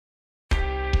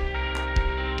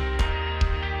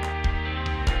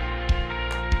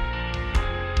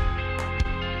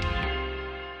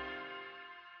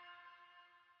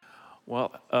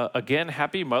Well, again,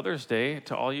 happy Mother's Day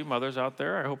to all you mothers out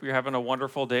there. I hope you're having a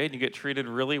wonderful day and you get treated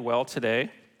really well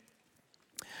today.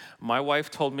 My wife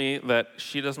told me that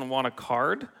she doesn't want a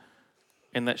card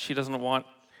and that she doesn't want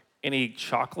any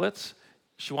chocolates.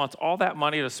 She wants all that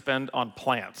money to spend on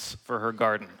plants for her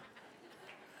garden.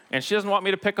 And she doesn't want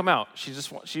me to pick them out. She's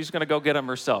going to go get them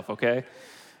herself, okay?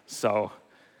 So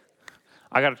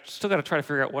I still got to try to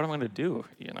figure out what I'm going to do,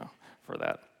 for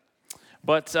that.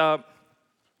 But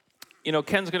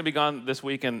Ken's going to be gone this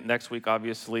week and next week,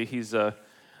 obviously. He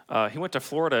went to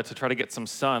Florida to try to get some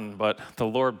sun, but the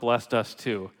Lord blessed us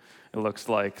too, it looks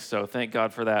like. So thank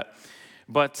God for that.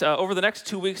 But over the next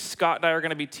 2 weeks, Scott and I are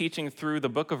going to be teaching through the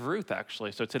book of Ruth,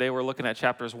 actually. So today we're looking at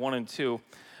chapters 1 and 2.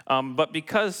 But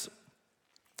because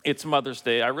it's Mother's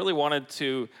Day, I really wanted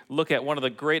to look at one of the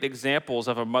great examples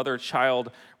of a mother-child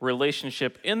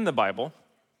relationship in the Bible.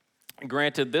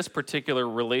 Granted, this particular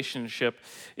relationship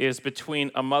is between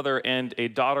a mother and a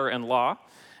daughter-in-law.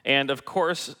 And of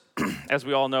course, as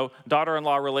we all know,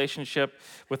 daughter-in-law relationship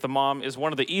with the mom is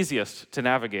one of the easiest to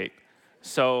navigate.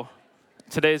 So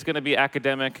today's going to be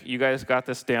academic. You guys got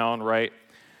this down, right?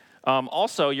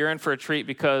 Also, you're in for a treat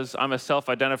because I'm a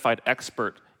self-identified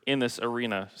expert in this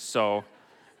arena. So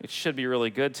it should be really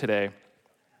good today.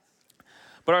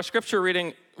 But our scripture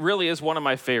reading really is one of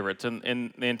my favorites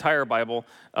in the entire Bible.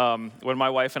 When my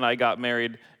wife and I got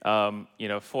married,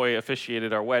 Foy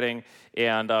officiated our wedding,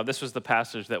 and this was the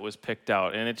passage that was picked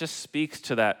out. And it just speaks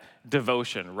to that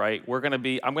devotion, right? I'm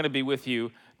going to be with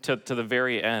you to the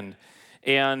very end.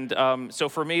 And so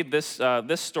for me, this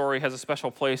story has a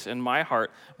special place in my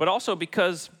heart, but also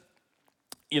because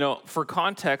for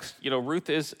context, Ruth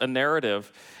is a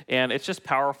narrative, and it's just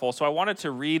powerful. So I wanted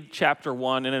to read chapter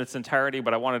 1 in its entirety,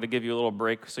 but I wanted to give you a little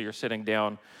break so you're sitting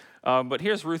down. But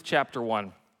here's Ruth chapter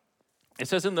 1. It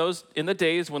says, in the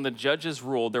days when the judges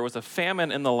ruled, there was a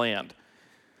famine in the land.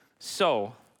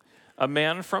 So a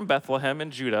man from Bethlehem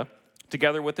in Judah,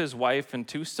 together with his wife and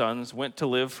 2 sons, went to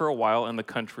live for a while in the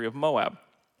country of Moab.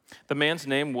 The man's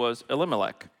name was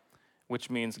Elimelech, which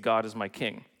means God is my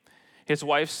king. His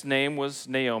wife's name was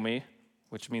Naomi,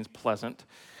 which means pleasant,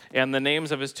 and the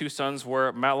names of his 2 sons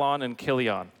were Mahlon and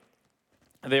Chilion.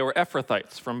 They were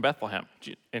Ephrathites from Bethlehem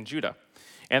in Judah,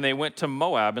 and they went to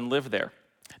Moab and lived there.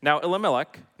 Now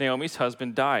Elimelech, Naomi's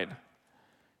husband, died,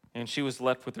 and she was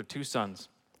left with her 2 sons.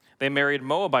 They married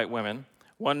Moabite women,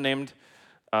 one named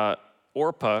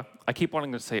Orpah. I keep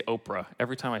wanting to say Oprah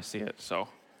every time I see it, so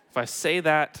if I say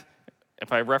that,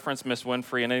 if I reference Miss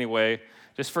Winfrey in any way,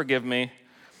 just forgive me.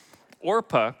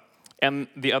 Orpah and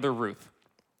the other Ruth.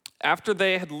 After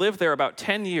they had lived there about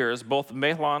 10 years, both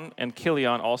Mahlon and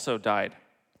Chilion also died,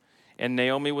 and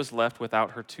Naomi was left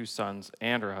without her 2 sons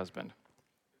and her husband.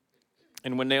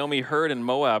 And when Naomi heard in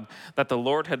Moab that the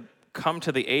Lord had come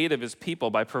to the aid of his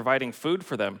people by providing food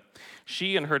for them,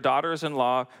 she and her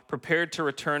daughters-in-law prepared to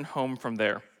return home from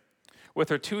there. With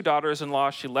her 2 daughters-in-law,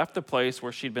 she left the place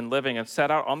where she'd been living and set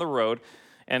out on the road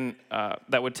and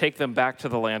that would take them back to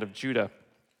the land of Judah.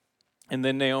 And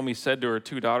then Naomi said to her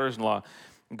 2 daughters-in-law,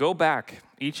 "Go back,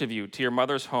 each of you, to your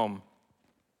mother's home.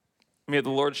 May the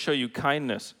Lord show you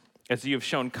kindness, as you have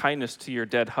shown kindness to your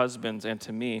dead husbands and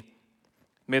to me.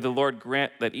 May the Lord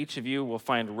grant that each of you will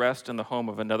find rest in the home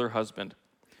of another husband."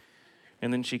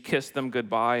 And then she kissed them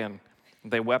goodbye, and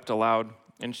they wept aloud,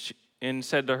 and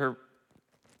said to her,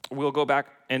 "We'll go back."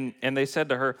 And they said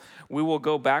to her, "We will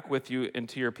go back with you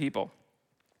into your people."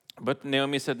 But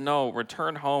Naomi said, "No,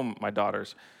 return home, my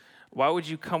daughters. Why would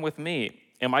you come with me?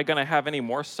 Am I going to have any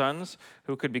more sons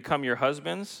who could become your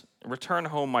husbands? Return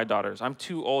home, my daughters. I'm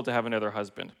too old to have another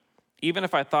husband. Even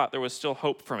if I thought there was still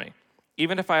hope for me,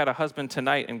 even if I had a husband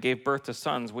tonight and gave birth to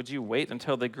sons, would you wait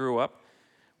until they grew up?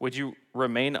 Would you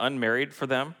remain unmarried for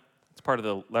them?" It's part of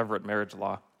the levirate marriage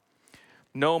law.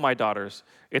 "No, my daughters,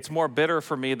 it's more bitter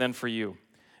for me than for you,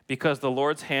 because the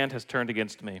Lord's hand has turned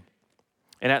against me."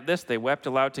 And at this they wept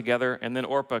aloud together, and then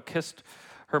Orpah kissed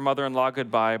her mother-in-law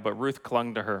goodbye, but Ruth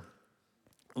clung to her.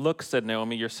 "Look," said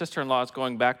Naomi, "your sister-in-law is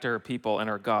going back to her people and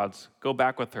her gods. Go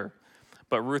back with her."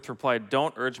 But Ruth replied,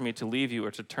 "Don't urge me to leave you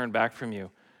or to turn back from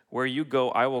you. Where you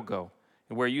go, I will go,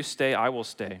 and where you stay, I will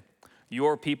stay.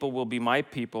 Your people will be my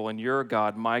people, and your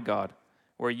God, my God.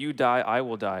 Where you die, I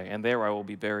will die, and there I will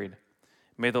be buried.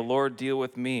 May the Lord deal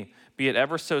with me, be it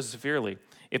ever so severely,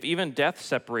 if even death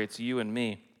separates you and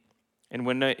me." And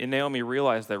when Naomi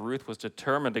realized that Ruth was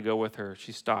determined to go with her,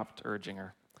 she stopped urging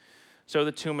her. So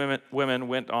the 2 women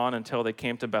went on until they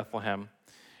came to Bethlehem.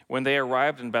 When they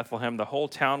arrived in Bethlehem, the whole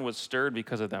town was stirred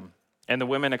because of them. And the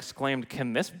women exclaimed,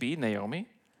 "Can this be Naomi?"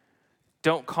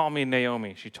 "Don't call me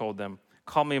Naomi," she told them.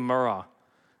 "Call me Mara,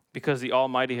 because the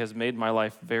Almighty has made my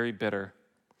life very bitter.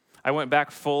 I went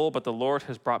back full, but the Lord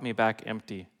has brought me back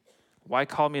empty. Why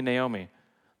call me Naomi?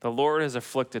 The Lord has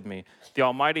afflicted me. The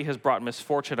Almighty has brought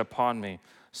misfortune upon me.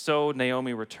 So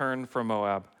Naomi returned from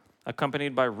Moab,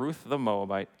 accompanied by Ruth the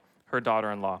Moabite, her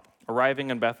daughter-in-law, arriving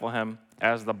in Bethlehem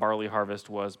as the barley harvest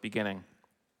was beginning.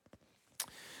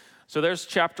 So there's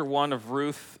chapter 1 of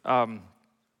Ruth.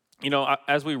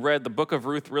 As we read, the book of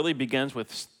Ruth really begins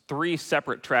with 3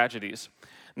 separate tragedies.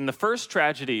 And the first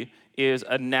tragedy is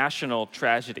a national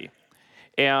tragedy.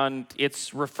 And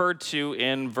it's referred to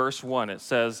in verse 1. It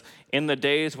says, in the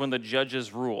days when the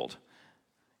judges ruled.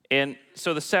 And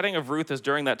so the setting of Ruth is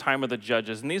during that time of the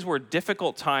judges. And these were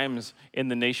difficult times in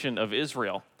the nation of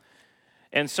Israel.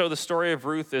 And so the story of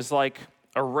Ruth is like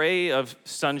a ray of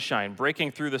sunshine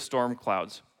breaking through the storm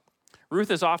clouds.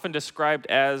 Ruth is often described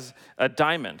as a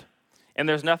diamond. And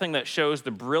there's nothing that shows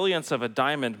the brilliance of a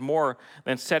diamond more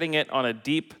than setting it on a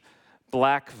deep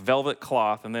black velvet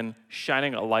cloth and then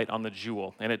shining a light on the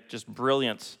jewel. And it just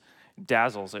brilliance,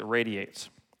 dazzles, it radiates.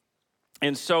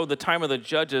 And so the time of the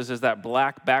judges is that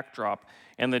black backdrop,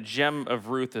 and the gem of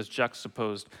Ruth is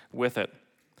juxtaposed with it.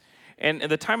 And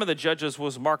the time of the judges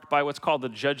was marked by what's called the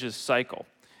judges cycle.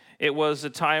 It was a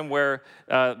time where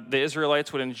the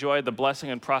Israelites would enjoy the blessing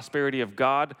and prosperity of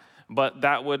God, but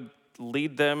that would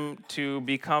lead them to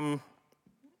become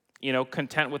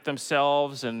content with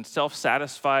themselves and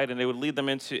self-satisfied, and it would lead them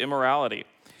into immorality.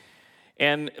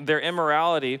 And their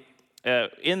immorality,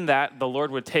 in that, the Lord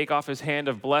would take off his hand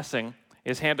of blessing,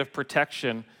 his hand of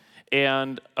protection,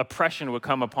 and oppression would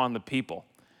come upon the people.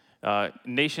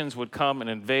 Nations would come and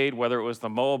invade, whether it was the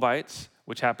Moabites,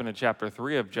 which happened in chapter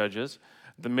 3 of Judges,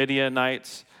 the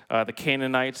Midianites, the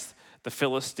Canaanites, the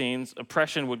Philistines.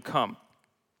 Oppression would come.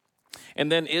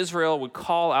 And then Israel would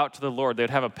call out to the Lord. They'd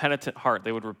have a penitent heart.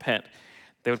 They would repent.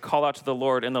 They would call out to the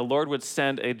Lord, and the Lord would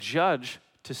send a judge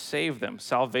to save them.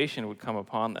 Salvation would come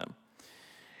upon them.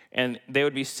 And they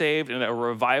would be saved, and a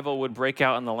revival would break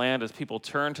out in the land as people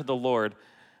turned to the Lord.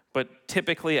 But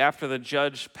typically after the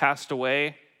judge passed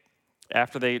away,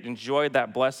 after they enjoyed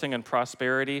that blessing and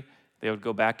prosperity, they would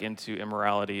go back into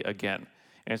immorality again.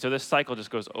 And so this cycle just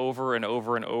goes over and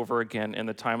over and over again in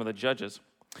the time of the judges.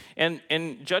 And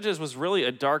Judges was really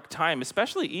a dark time,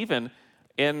 especially even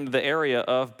in the area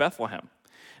of Bethlehem.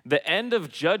 The end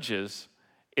of Judges,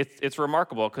 it's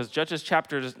remarkable because Judges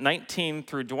chapters 19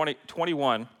 through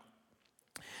 21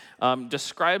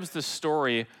 describes the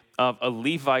story of a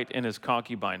Levite and his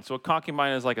concubine. So a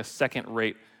concubine is like a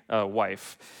second-rate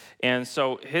wife. And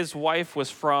so his wife was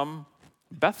from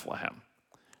Bethlehem,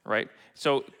 right?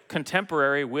 So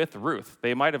contemporary with Ruth.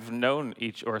 They might have known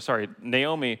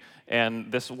Naomi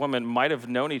and this woman might have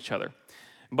known each other.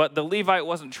 But the Levite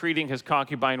wasn't treating his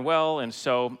concubine well, and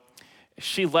so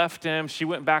she left him. She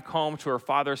went back home to her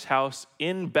father's house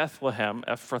in Bethlehem,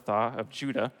 Ephrathah of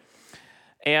Judah.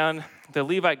 And the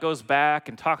Levite goes back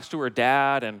and talks to her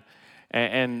dad,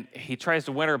 and he tries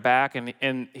to win her back,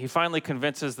 and he finally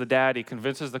convinces the dad, he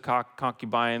convinces the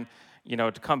concubine,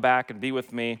 to come back and be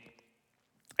with me.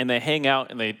 And they hang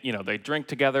out, and they drink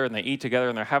together, and they eat together,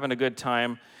 and they're having a good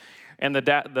time. And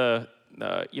the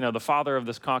father of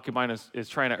this concubine is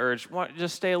trying to urge,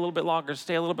 just stay a little bit longer,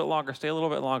 stay a little bit longer, stay a little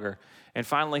bit longer. And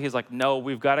finally, he's like, no,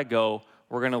 we've got to go.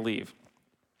 We're going to leave.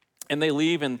 And they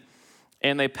leave, and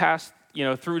they pass,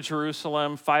 through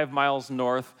Jerusalem, 5 miles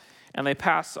north, and they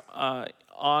pass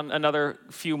on another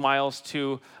few miles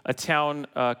to a town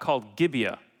called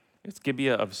Gibeah. It's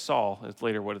Gibeah of Saul, is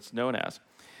later what it's known as.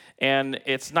 And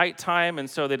it's nighttime, and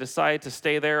so they decide to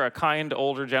stay there. A kind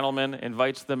older gentleman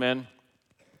invites them in.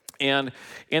 And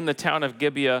in the town of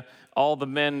Gibeah, all the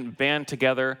men band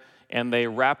together, and they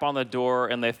rap on the door,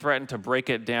 and they threaten to break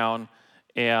it down,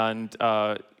 and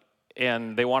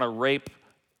they want to rape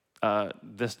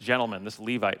this gentleman, this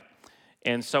Levite.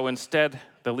 And so instead,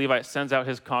 the Levite sends out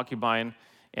his concubine,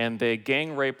 and they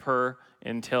gang rape her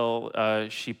until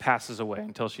she passes away,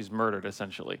 until she's murdered,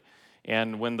 essentially.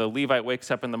 And when the Levite wakes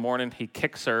up in the morning, he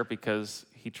kicks her because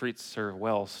he treats her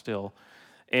well still.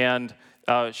 And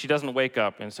she doesn't wake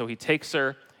up. And so he takes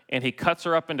her and he cuts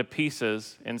her up into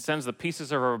pieces and sends the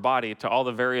pieces of her body to all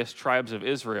the various tribes of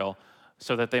Israel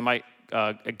so that they might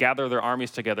gather their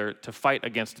armies together to fight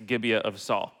against Gibeah of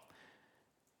Saul.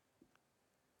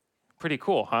 Pretty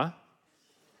cool, huh?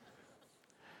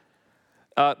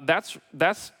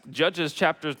 That's Judges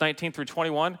chapters 19 through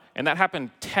 21, and that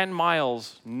happened 10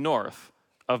 miles north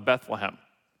of Bethlehem,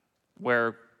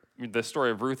 where the story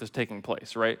of Ruth is taking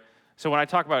place, right? So when I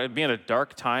talk about it being a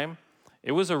dark time,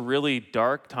 it was a really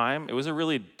dark time. It was a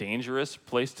really dangerous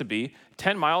place to be.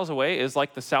 10 miles away is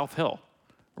like the South Hill,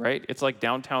 right? It's like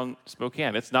downtown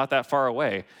Spokane. It's not that far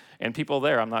away, and people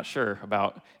there I'm not sure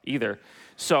about either.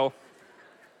 So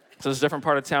it's a different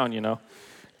part of town, you know.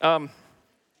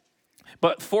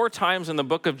 But 4 times in the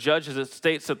book of Judges, it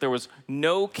states that there was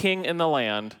no king in the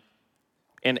land,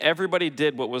 and everybody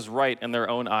did what was right in their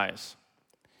own eyes.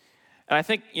 And I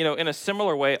think, you know, in a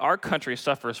similar way, our country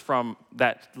suffers from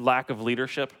that lack of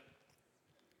leadership.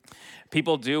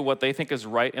 People do what they think is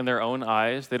right in their own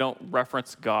eyes. They don't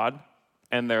reference God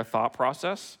and their thought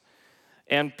process.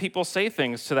 And people say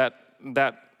things to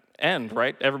that end,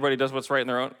 right? Everybody does what's right in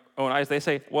their own eyes. They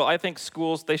say, well, I think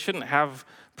schools, they shouldn't have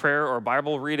prayer or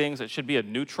Bible readings. It should be a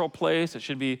neutral place. It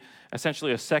should be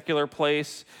essentially a secular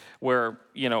place where,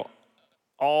 you know,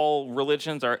 all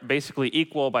religions are basically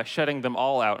equal by shutting them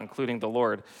all out, including the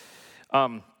Lord.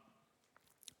 And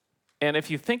if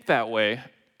you think that way,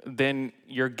 then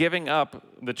you're giving up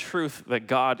the truth that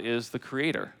God is the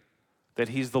creator, that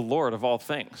he's the Lord of all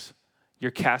things. You're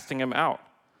casting him out.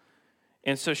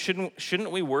 And so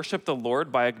shouldn't we worship the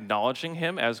Lord by acknowledging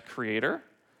him as creator?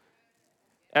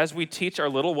 As we teach our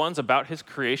little ones about his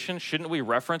creation, shouldn't we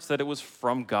reference that it was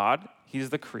from God? He's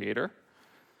the creator.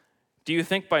 Do you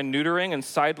think by neutering and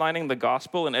sidelining the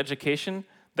gospel in education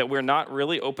that we're not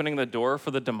really opening the door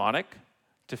for the demonic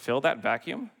to fill that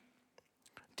vacuum?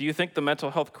 Do you think the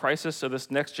mental health crisis of this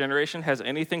next generation has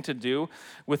anything to do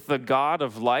with the God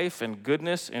of life and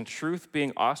goodness and truth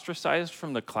being ostracized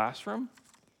from the classroom,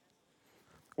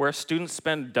 where students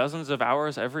spend dozens of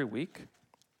hours every week?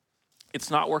 It's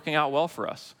not working out well for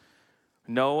us.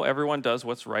 No, everyone does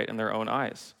what's right in their own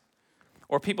eyes.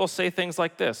 Or people say things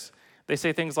like this. They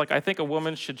say things like, I think a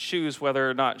woman should choose whether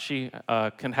or not she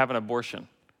can have an abortion.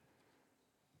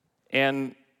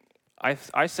 And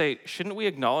I say, shouldn't we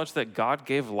acknowledge that God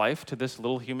gave life to this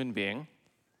little human being,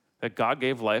 that God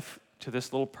gave life to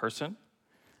this little person,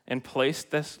 and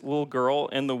placed this little girl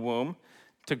in the womb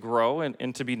to grow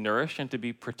and to be nourished and to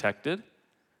be protected?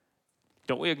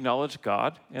 Don't we acknowledge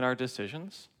God in our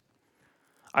decisions?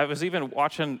 I was even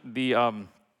watching the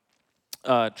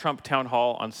Trump town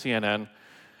hall on CNN,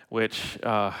 which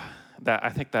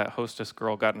I think that hostess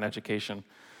girl got an education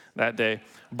that day.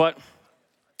 But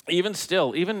even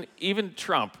still, even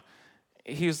Trump,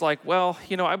 he's like, well,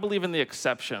 you know, I believe in the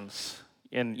exceptions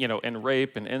in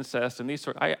rape and incest and these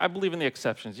sort. I believe in the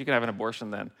exceptions. You can have an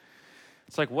abortion then.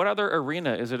 It's like, what other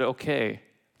arena is it okay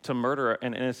to murder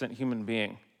an innocent human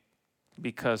being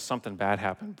because something bad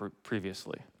happened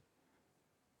previously?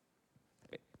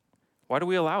 Why do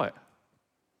we allow it?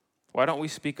 Why don't we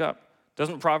speak up?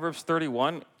 Doesn't Proverbs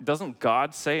 31, doesn't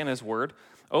God say in his word,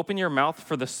 open your mouth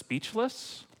for the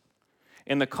speechless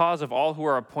in the cause of all who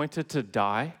are appointed to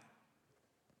die?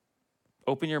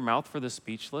 Open your mouth for the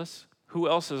speechless. Who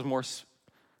else is more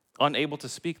unable to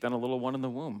speak than a little one in the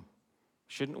womb?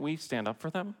 Shouldn't we stand up for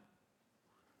them?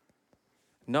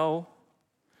 No,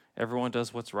 everyone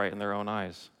does what's right in their own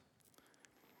eyes.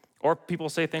 Or people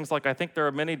say things like, I think there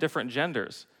are many different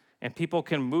genders, and people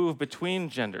can move between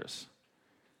genders.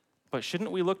 But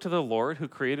shouldn't we look to the Lord who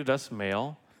created us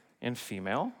male and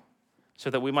female so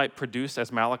that we might produce,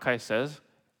 as Malachi says,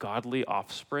 godly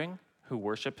offspring who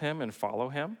worship him and follow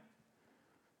him?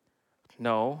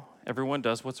 No, everyone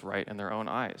does what's right in their own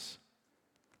eyes.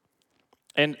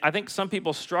 And I think some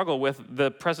people struggle with the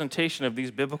presentation of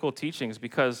these biblical teachings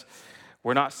because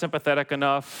we're not sympathetic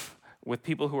enough with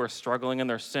people who are struggling in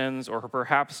their sins, or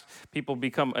perhaps people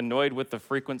become annoyed with the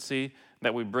frequency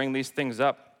that we bring these things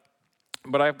up.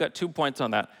 But I've got 2 points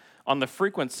on that. On the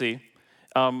frequency,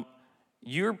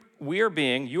 you are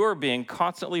being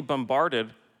constantly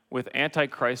bombarded with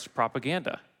Antichrist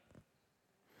propaganda.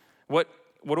 What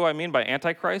do I mean by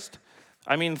Antichrist?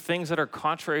 I mean things that are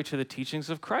contrary to the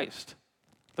teachings of Christ.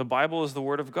 The Bible is the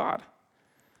Word of God.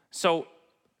 So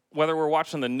whether we're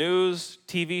watching the news,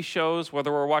 TV shows,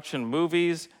 whether we're watching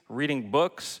movies, reading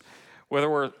books, whether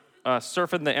we're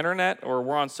surfing the internet, or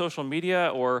we're on social media,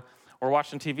 or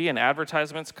watching TV and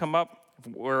advertisements come up,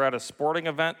 we're at a sporting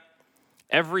event,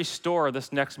 every store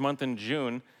this next month in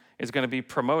June is going to be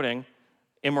promoting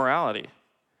immorality.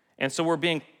 And so we're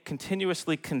being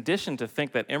continuously conditioned to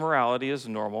think that immorality is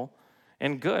normal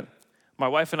and good. My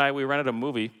wife and I, we rented a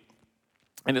movie,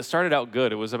 and it started out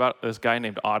good. It was about this guy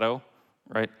named Otto,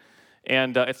 right?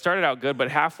 And it started out good, but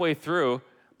halfway through,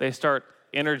 they start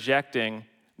interjecting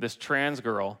this trans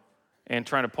girl and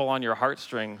trying to pull on your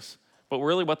heartstrings. But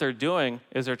really what they're doing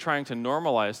is they're trying to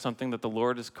normalize something that the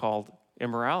Lord has called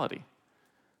immorality.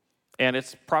 And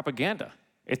it's propaganda.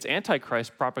 It's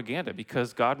Antichrist propaganda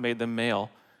because God made them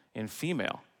male and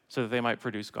female so that they might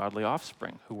produce godly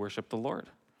offspring who worship the Lord.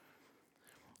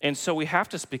 And so we have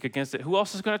to speak against it. Who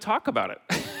else is going to talk about it?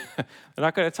 They're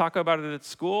not going to talk about it at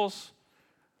schools.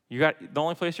 The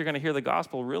only place you're going to hear the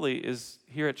gospel really is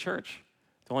here at church.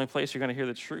 The only place you're going to hear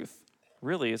the truth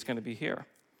really is going to be here.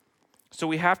 So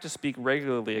we have to speak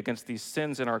regularly against these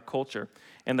sins in our culture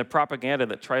and the propaganda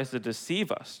that tries to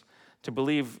deceive us to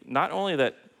believe not only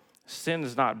that sin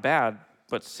is not bad,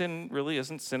 but sin really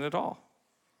isn't sin at all.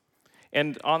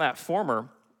 And on that former,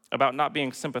 about not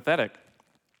being sympathetic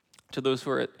to those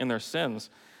who are in their sins,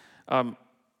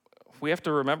 we have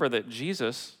to remember that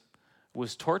Jesus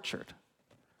was tortured.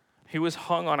 He was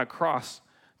hung on a cross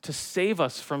to save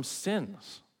us from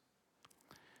sins.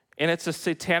 And it's a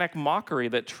satanic mockery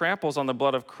that tramples on the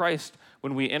blood of Christ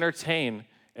when we entertain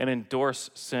and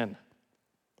endorse sin.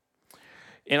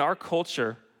 In our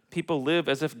culture, people live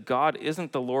as if God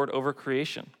isn't the Lord over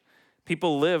creation.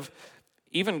 People live,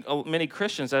 even many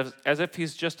Christians, as if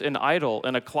he's just an idol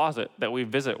in a closet that we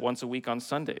visit once a week on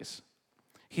Sundays.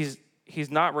 He's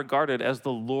not regarded as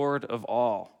the Lord of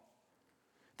all.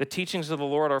 The teachings of the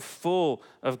Lord are full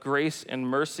of grace and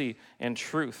mercy and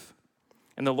truth.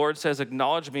 And the Lord says,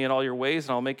 acknowledge me in all your ways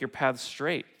and I'll make your paths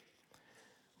straight.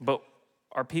 But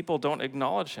our people don't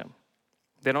acknowledge him.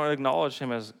 They don't acknowledge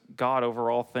him as God over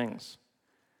all things.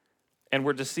 And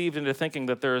we're deceived into thinking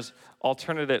that there's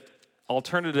alternative,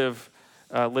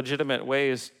 legitimate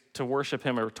ways to worship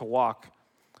him or to walk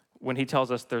when he tells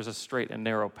us there's a straight and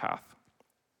narrow path.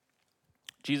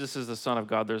 Jesus is the Son of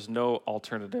God. There's no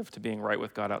alternative to being right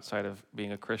with God outside of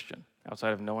being a Christian,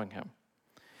 outside of knowing him.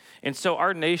 And so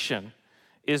our nation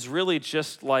is really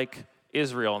just like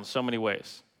Israel in so many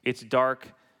ways. It's dark.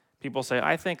 People say,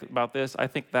 I think about this, I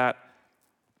think that.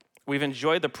 We've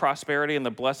enjoyed the prosperity and the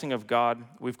blessing of God.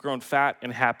 We've grown fat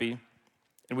and happy,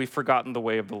 and we've forgotten the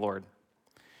way of the Lord.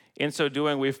 In so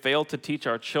doing, we've failed to teach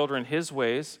our children his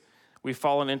ways. We've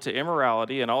fallen into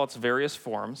immorality in all its various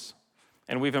forms,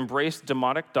 and we've embraced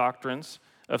demonic doctrines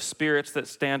of spirits that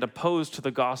stand opposed to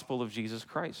the gospel of Jesus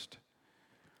Christ.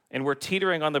 And we're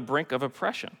teetering on the brink of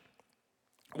oppression,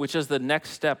 which is the next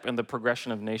step in the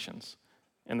progression of nations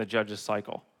in the judges'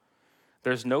 cycle.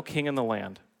 There's no king in the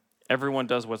land. Everyone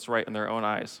does what's right in their own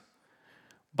eyes.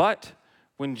 But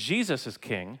when Jesus is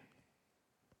king,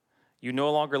 you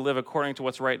no longer live according to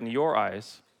what's right in your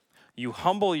eyes. You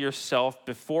humble yourself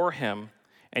before him,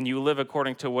 and you live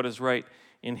according to what is right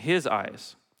in his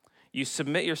eyes. You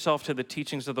submit yourself to the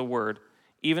teachings of the word,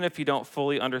 even if you don't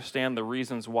fully understand the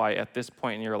reasons why at this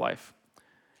point in your life.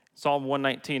 Psalm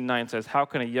 119:9 says, how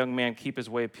can a young man keep his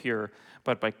way pure,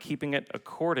 but by keeping it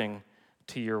according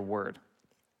to your word?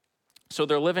 So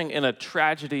they're living in a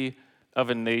tragedy of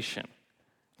a nation,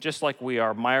 just like we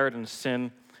are, mired in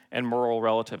sin and moral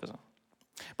relativism.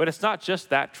 But it's not just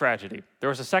that tragedy. There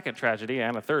was a second tragedy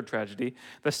and a third tragedy.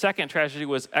 The second tragedy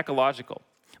was ecological.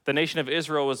 The nation of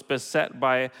Israel was beset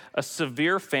by a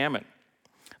severe famine.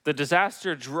 The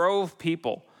disaster drove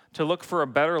people to look for a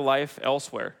better life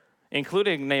elsewhere,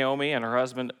 including Naomi and her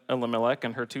husband Elimelech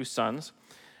and her two sons.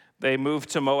 They moved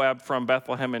to Moab from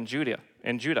Bethlehem in Judah.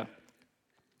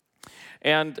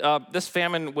 And this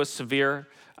famine was severe.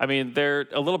 I mean, they're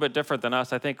a little bit different than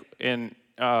us. I think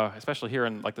especially here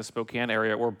in like the Spokane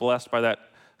area, we're blessed by that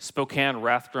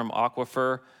Spokane-Rathdrum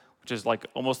aquifer, which is like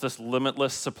almost this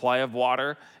limitless supply of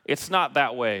water. It's not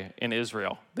that way in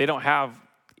Israel. They don't have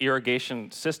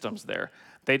irrigation systems there.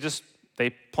 They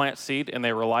plant seed and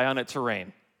they rely on it to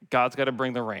rain. God's got to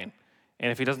bring the rain.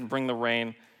 And if he doesn't bring the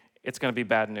rain, it's going to be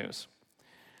bad news.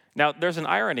 Now, there's an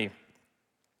irony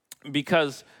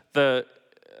because the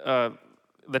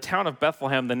town of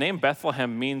Bethlehem, the name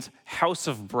Bethlehem means house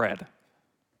of bread.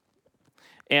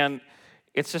 And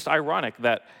it's just ironic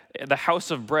that the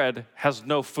house of bread has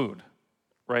no food,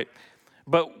 right?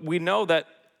 But we know that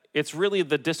it's really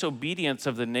the disobedience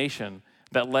of the nation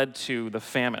that led to the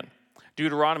famine.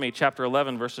 Deuteronomy chapter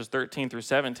 11, verses 13 through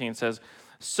 17 says,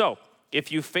 so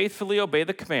if you faithfully obey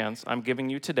the commands I'm giving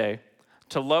you today,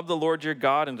 to love the Lord your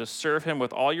God and to serve him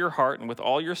with all your heart and with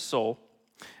all your soul,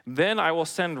 then I will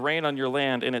send rain on your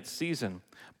land in its season,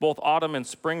 both autumn and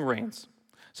spring rains,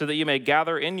 so that you may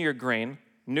gather in your grain,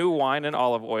 new wine and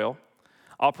olive oil.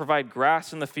 I'll provide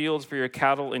grass in the fields for your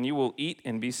cattle, and you will eat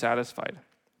and be satisfied.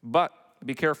 But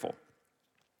be careful,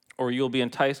 or you'll be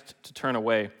enticed to turn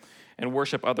away and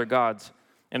worship other gods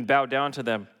and bow down to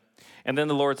them. And then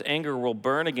the Lord's anger will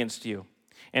burn against you,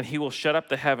 and he will shut up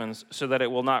the heavens so that it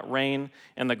will not rain,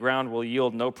 and the ground will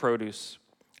yield no produce.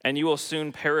 And you will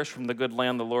soon perish from the good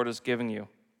land the Lord is giving you.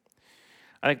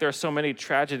 I think there are so many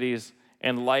tragedies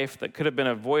in life that could have been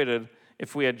avoided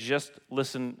if we had just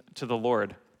listened to the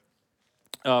Lord.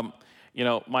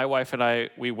 My wife and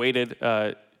I, we waited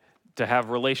to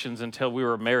have relations until we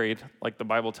were married, like the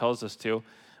Bible tells us to.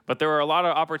 But there were a lot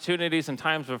of opportunities and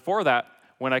times before that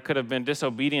when I could have been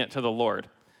disobedient to the Lord.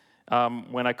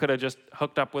 When I could have just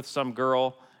hooked up with some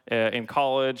girl in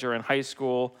college or in high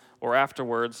school or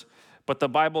afterwards. But the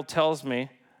Bible tells me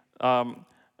to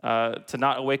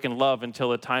not awaken love until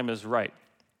the time is right.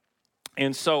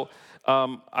 And so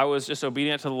I was just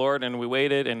obedient to the Lord, and we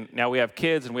waited, and now we have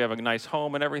kids, and we have a nice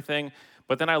home and everything.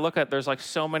 But then I look at, there's like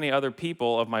so many other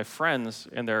people of my friends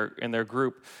in their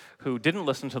group who didn't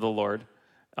listen to the Lord,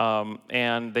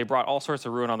 and they brought all sorts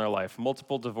of ruin on their life,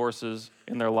 multiple divorces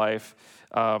in their life,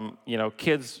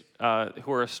 kids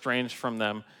who are estranged from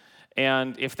them.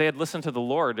 And if they had listened to the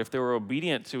Lord, if they were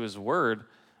obedient to his word,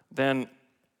 then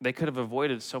they could have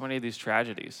avoided so many of these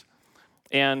tragedies.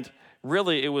 And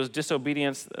really, it was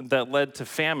disobedience that led to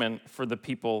famine for the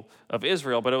people of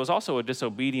Israel, but it was also a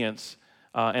disobedience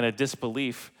and a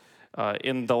disbelief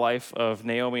in the life of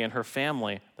Naomi and her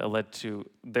family that led to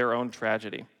their own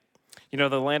tragedy. You know,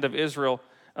 the land of Israel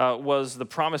was the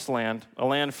promised land, a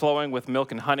land flowing with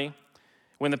milk and honey.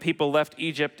 When the people left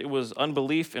Egypt, it was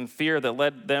unbelief and fear that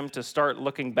led them to start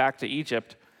looking back to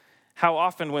Egypt. How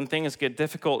often when things get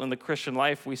difficult in the Christian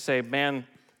life, we say, man,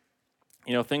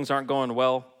 things aren't going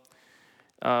well.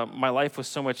 My life was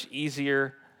so much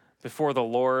easier before the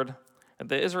Lord.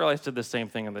 The Israelites did the same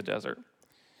thing in the desert.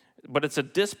 But it's a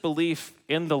disbelief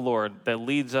in the Lord that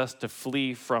leads us to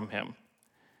flee from him.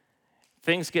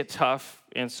 Things get tough,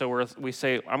 and so we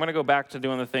say, I'm going to go back to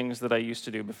doing the things that I used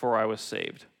to do before I was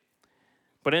saved.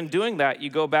 But in doing that, you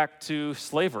go back to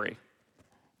slavery,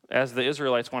 as the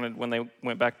Israelites wanted when they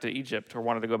went back to Egypt or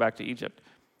wanted to go back to Egypt.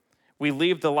 We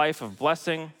leave the life of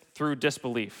blessing through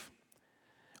disbelief.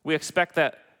 We expect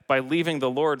that by leaving the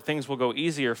Lord, things will go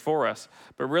easier for us.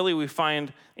 But really, we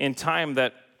find in time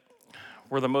that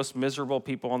we're the most miserable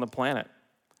people on the planet.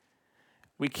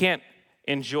 We can't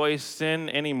enjoy sin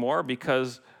anymore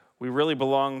because we really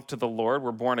belong to the Lord.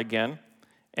 We're born again,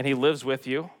 and he lives with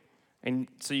you. And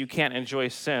so you can't enjoy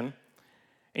sin.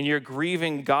 And you're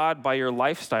grieving God by your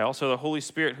lifestyle. So the Holy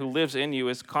Spirit who lives in you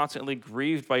is constantly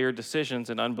grieved by your decisions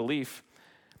and unbelief.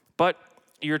 But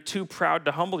you're too proud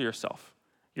to humble yourself.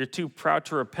 You're too proud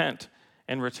to repent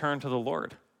and return to the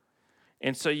Lord.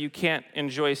 And so you can't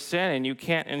enjoy sin and you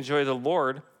can't enjoy the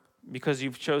Lord because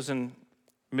you've chosen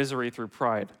misery through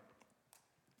pride.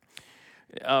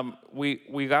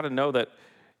 We got to know that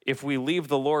if we leave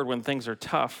the Lord when things are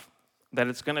tough, that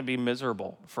it's going to be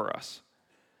miserable for us.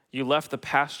 You left the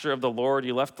pasture of the Lord,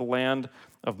 you left the land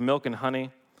of milk and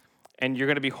honey, and you're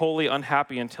going to be wholly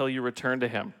unhappy until you return to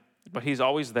him. But he's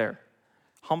always there.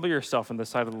 Humble yourself in the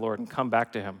sight of the Lord and come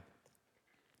back to him.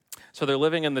 So they're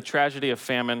living in the tragedy of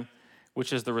famine,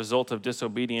 which is the result of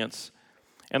disobedience.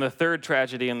 And the third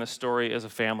tragedy in the story is a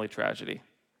family tragedy.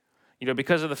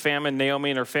 Because of the famine, Naomi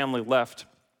and her family left.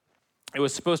 It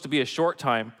was supposed to be a short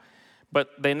time, but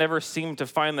they never seemed to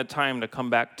find the time to come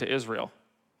back to Israel.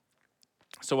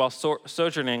 So while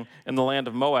sojourning in the land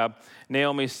of Moab,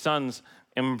 Naomi's sons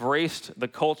embraced the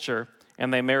culture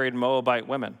and they married Moabite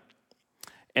women.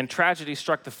 And tragedy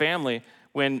struck the family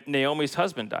when Naomi's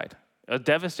husband died, a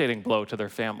devastating blow to their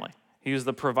family. He was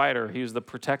the provider, he was the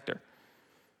protector.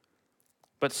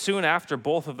 But soon after,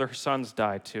 both of their sons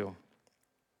died too.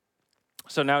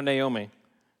 So now Naomi,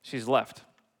 she's left.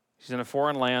 She's in a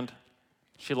foreign land.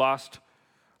 She lost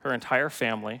her entire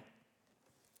family.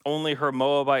 Only her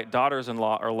Moabite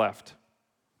daughters-in-law are left.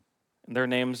 And their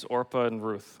names Orpah and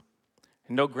Ruth.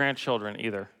 And no grandchildren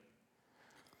either.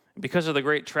 Because of the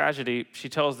great tragedy, she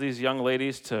tells these young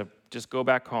ladies to just go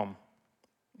back home.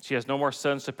 She has no more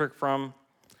sons to pick from.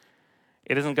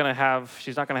 She's not going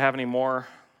to have any more.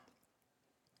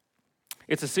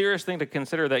 It's a serious thing to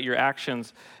consider that your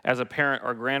actions as a parent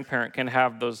or grandparent can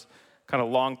have those kind of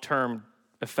long-term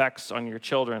effects on your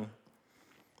children.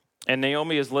 And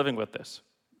Naomi is living with this.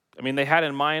 They had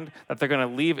in mind that they're going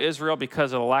to leave Israel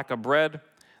because of the lack of bread.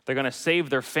 They're going to save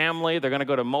their family. They're going to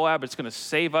go to Moab. It's going to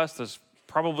save us. There's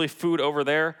probably food over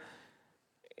there.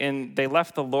 And they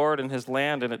left the Lord and his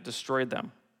land, and it destroyed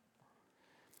them.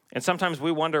 And sometimes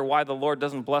we wonder why the Lord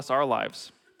doesn't bless our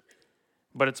lives.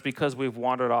 But it's because we've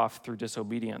wandered off through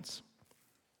disobedience.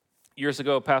 Years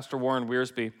ago, Pastor Warren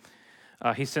Wiersbe,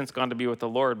 he's since gone to be with the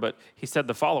Lord, but he said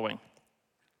the following.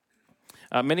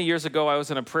 Many years ago, I was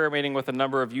in a prayer meeting with a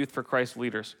number of Youth for Christ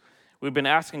leaders. We've been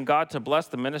asking God to bless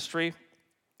the ministry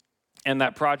and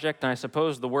that project, and I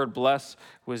suppose the word bless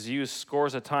was used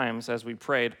scores of times as we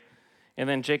prayed. And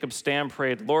then Jacob Stam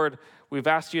prayed, Lord, we've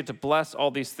asked you to bless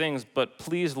all these things, but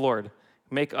please, Lord,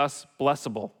 make us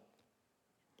blessable.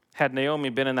 Had Naomi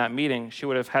been in that meeting, she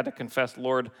would have had to confess,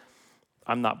 Lord,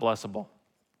 I'm not blessable.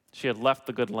 She had left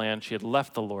the good land, she had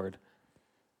left the Lord,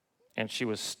 and she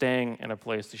was staying in a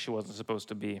place that she wasn't supposed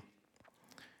to be.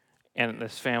 And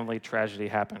this family tragedy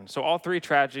happened. So all three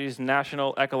tragedies,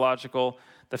 national, ecological,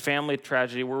 the family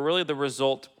tragedy were really the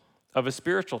result of a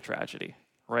spiritual tragedy,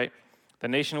 right? The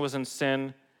nation was in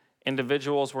sin,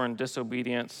 individuals were in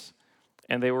disobedience,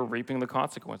 and they were reaping the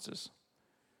consequences.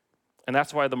 And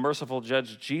that's why the merciful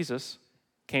judge Jesus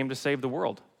came to save the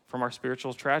world from our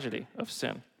spiritual tragedy of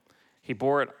sin. He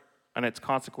bore it and its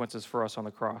consequences for us on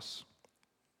the cross.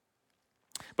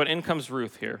 But in comes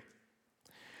Ruth here.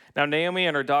 Now Naomi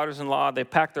and her daughters-in-law, they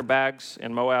packed their bags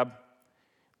in Moab.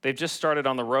 They've just started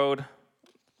on the road,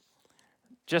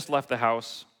 just left the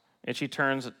house, and she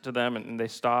turns to them and they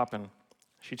stop and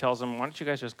she tells them, why don't you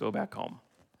guys just go back home?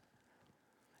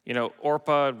 You know,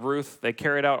 Orpah and Ruth, they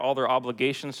carried out all their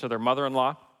obligations to their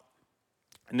mother-in-law.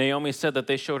 Naomi said that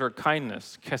they showed her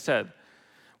kindness, chesed,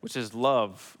 which is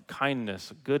love,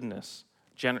 kindness, goodness.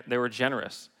 They were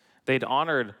generous. They'd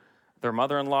honored their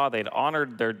mother-in-law. They'd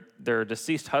honored their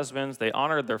deceased husbands. They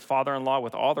honored their father-in-law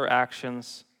with all their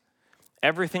actions.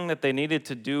 Everything that they needed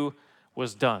to do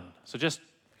was done. So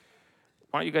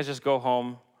why don't you guys just go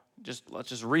home? Let's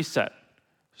just reset.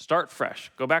 Start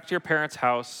fresh. Go back to your parents'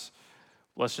 house.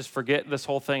 Let's just forget this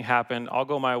whole thing happened. I'll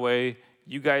go my way.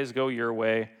 You guys go your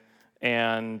way.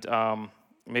 And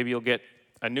maybe you'll get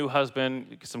a new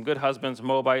husband, some good husbands,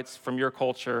 Moabites from your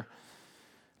culture,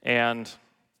 and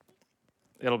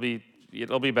it'll be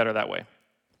better that way.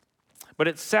 But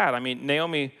it's sad. I mean,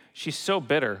 Naomi, she's so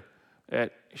bitter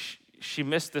that she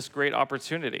missed this great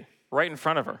opportunity right in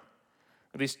front of her.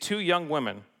 These two young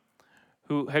women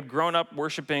who had grown up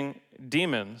worshiping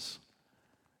demons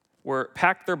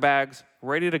packed their bags,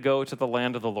 ready to go to the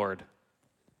land of the Lord.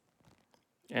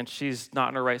 And she's not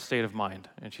in her right state of mind.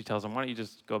 And she tells them, why don't you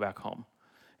just go back home?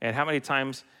 And how many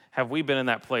times have we been in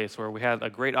that place where we had a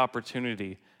great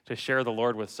opportunity to share the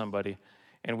Lord with somebody,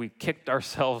 and we kicked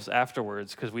ourselves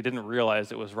afterwards because we didn't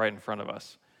realize it was right in front of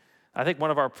us? I think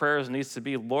one of our prayers needs to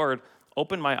be, Lord,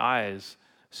 open my eyes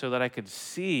so that I could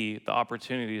see the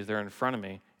opportunities that are in front of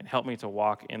me and help me to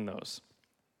walk in those.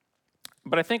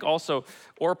 But I think also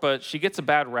Orpah, she gets a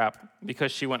bad rap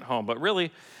because she went home. But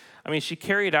really, I mean, she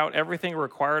carried out everything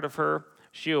required of her.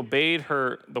 She obeyed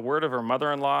the word of her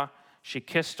mother-in-law. She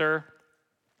kissed her.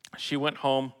 She went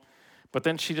home. But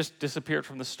then she just disappeared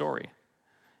from the story.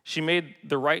 She made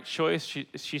the right choice.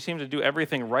 She seemed to do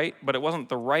everything right, but it wasn't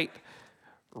the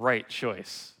right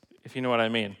choice, if you know what I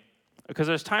mean. Because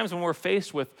there's times when we're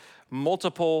faced with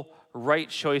multiple right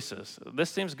choices. This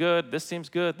seems good, this seems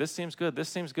good, this seems good, this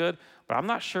seems good, but I'm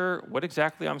not sure what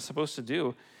exactly I'm supposed to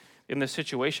do in this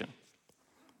situation.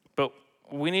 But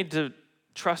we need to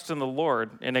trust in the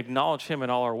Lord and acknowledge him in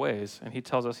all our ways, and he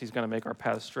tells us he's going to make our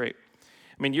paths straight.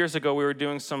 I mean, years ago, we were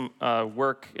doing some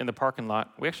work in the parking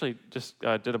lot. We actually just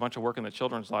did a bunch of work in the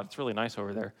children's lot. It's really nice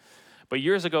over there. But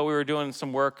years ago, we were doing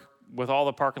some work with all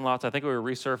the parking lots. I think we were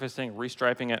resurfacing,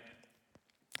 restriping it.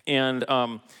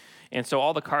 And so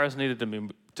all the cars needed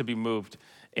to be moved.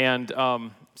 And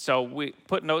so we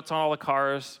put notes on all the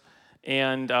cars.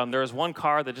 And there was one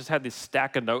car that just had this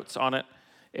stack of notes on it.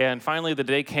 And finally, the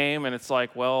day came, and it's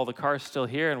like, well, the car's still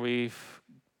here, and we've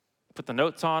put the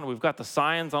notes on. We've got the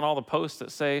signs on all the posts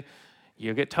that say,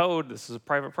 you get towed. This is a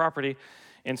private property.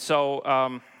 And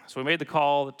so we made the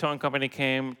call. The towing company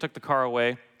came, took the car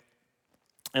away.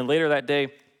 And later that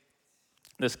day,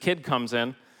 this kid comes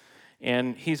in,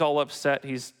 and he's all upset.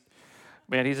 He's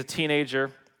a teenager.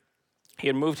 He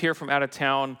had moved here from out of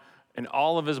town, and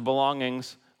all of his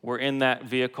belongings were in that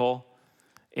vehicle.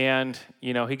 And,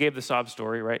 he gave the sob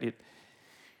story, right?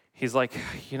 He's like,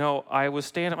 I was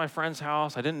staying at my friend's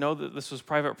house. I didn't know that this was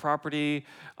private property.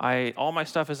 All my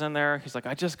stuff is in there. He's like,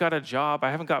 I just got a job.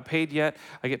 I haven't got paid yet.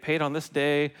 I get paid on this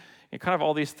day. And kind of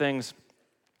all these things.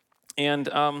 And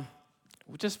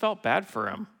we just felt bad for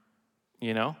him,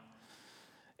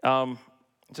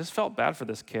 Just felt bad for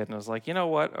this kid. And I was like, you know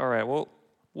what? All right,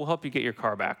 we'll help you get your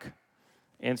car back.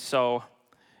 And so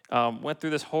went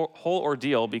through this whole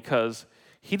ordeal because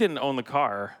he didn't own the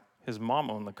car. His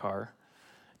mom owned the car.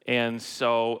 And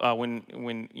so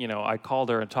when I called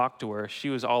her and talked to her, she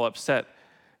was all upset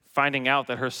finding out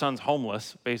that her son's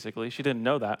homeless, basically. She didn't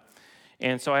know that.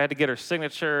 And so I had to get her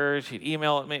signature. She'd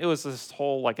email it me. It was this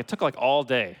whole, it took all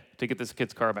day to get this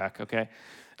kid's car back, okay?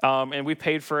 And we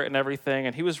paid for it and everything.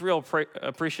 And he was real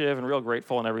appreciative and real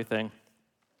grateful and everything.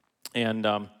 And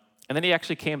then he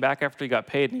actually came back after he got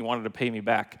paid, and he wanted to pay me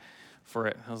back for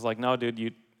it. I was like, no,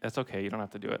 dude, that's okay. You don't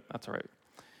have to do it. That's all right.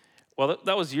 Well,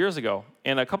 that was years ago.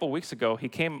 And a couple weeks ago,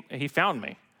 he found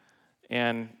me.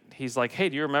 And he's like, hey,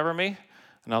 do you remember me?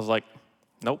 And I was like,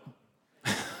 nope.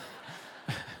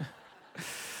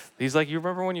 He's like, you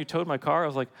remember when you towed my car? I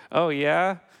was like, oh,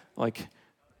 yeah?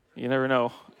 You never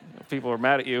know. People are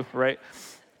mad at you, right?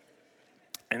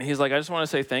 And he's like, I just want to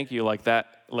say thank you. Like,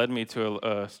 that led me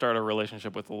to start a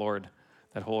relationship with the Lord,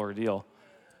 that whole ordeal.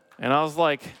 And I was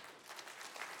like,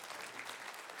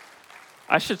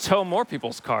 I should tow more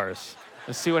people's cars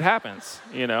and see what happens,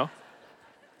 you know?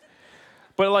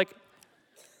 But like,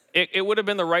 it would have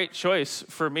been the right choice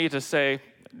for me to say,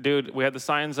 dude, we had the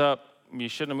signs up. You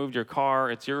shouldn't have moved your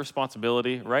car. It's your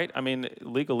responsibility, right? I mean,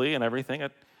 legally and everything,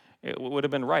 it would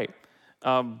have been right.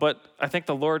 But I think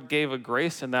the Lord gave a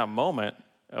grace in that moment,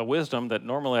 a wisdom that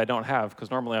normally I don't have,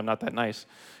 because normally I'm not that nice.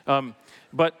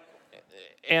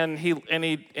 And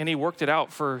he worked it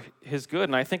out for his good.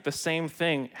 And I think the same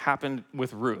thing happened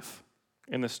with Ruth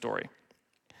in this story.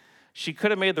 She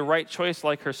could have made the right choice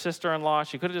like her sister-in-law.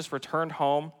 She could have just returned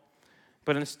home.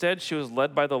 But instead, she was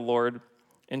led by the Lord,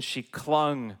 and she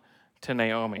clung to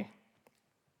Naomi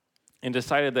and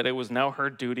decided that it was now her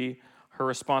duty, her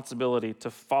responsibility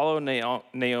to follow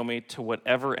Naomi to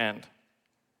whatever end.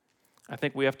 I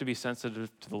think we have to be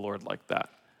sensitive to the Lord like that.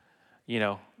 You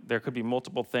know, there could be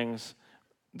multiple things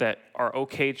that are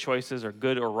okay choices or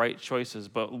good or right choices,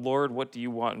 but Lord, what do you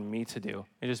want me to do?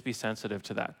 And just be sensitive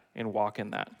to that and walk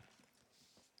in that.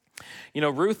 You know,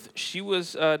 Ruth, she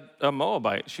was a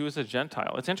Moabite. She was a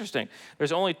Gentile. It's interesting.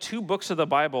 There's only 2 books of the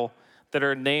Bible that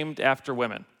are named after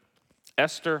women,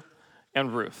 Esther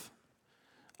and Ruth.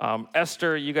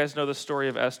 Esther, you guys know the story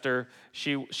of Esther.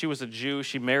 She was a Jew.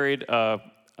 She married a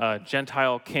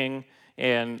Gentile king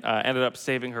and ended up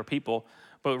saving her people.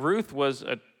 But Ruth was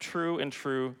a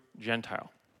true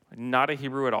Gentile, not a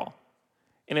Hebrew at all.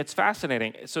 And it's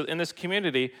fascinating. So in this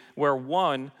community where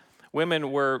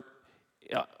women were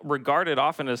regarded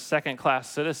often as second-class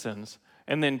citizens,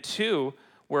 and then 2,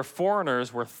 where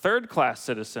foreigners were third-class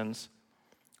citizens,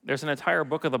 there's an entire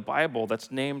book of the Bible that's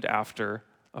named after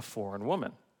a foreign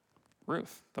woman,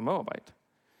 Ruth, the Moabite.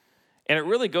 And it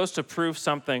really goes to prove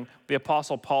something the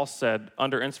Apostle Paul said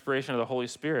under inspiration of the Holy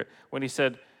Spirit when he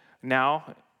said,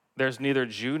 now there's neither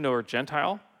Jew nor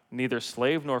Gentile, neither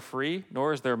slave nor free,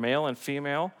 nor is there male and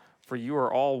female, for you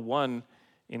are all one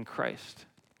in Christ.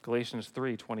 Galatians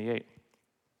 3:28.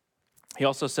 He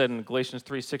also said in Galatians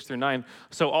 3:6-9,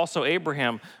 so also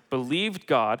Abraham believed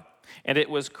God, and it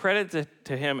was credited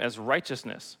to him as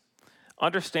righteousness.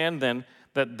 Understand then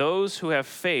that those who have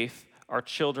faith are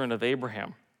children of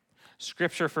Abraham.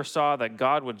 Scripture foresaw that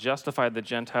God would justify the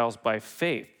Gentiles by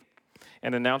faith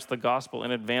and announce the gospel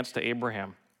in advance to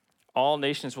Abraham. All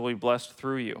nations will be blessed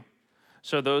through you.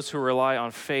 So those who rely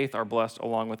on faith are blessed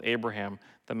along with Abraham,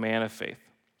 the man of faith.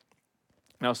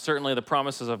 Now, certainly the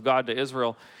promises of God to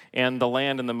Israel and the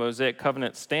land in the Mosaic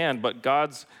covenant stand, but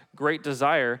God's great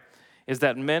desire is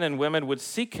that men and women would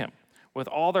seek him with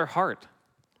all their heart.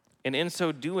 And in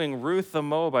so doing, Ruth the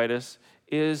Moabitess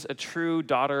is a true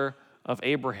daughter of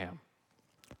Abraham.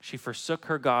 She forsook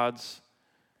her gods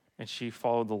and she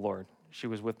followed the Lord. She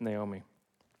was with Naomi.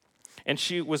 And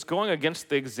she was going against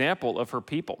the example of her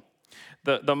people.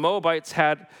 The Moabites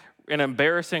had an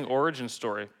embarrassing origin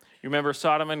story. You remember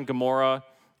Sodom and Gomorrah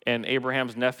and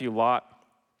Abraham's nephew Lot?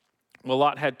 Well,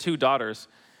 Lot had 2 daughters,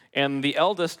 and the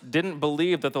eldest didn't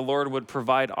believe that the Lord would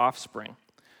provide offspring.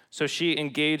 So she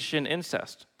engaged in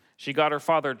incest. She got her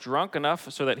father drunk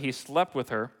enough so that he slept with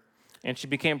her, and she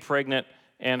became pregnant,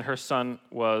 and her son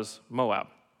was Moab,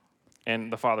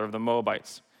 and the father of the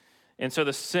Moabites. And so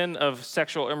the sin of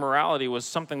sexual immorality was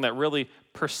something that really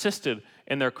persisted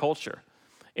in their culture.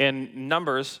 In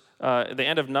Numbers, at the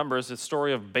end of Numbers, the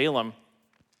story of Balaam,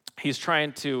 he's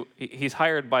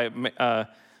hired by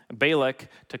Balak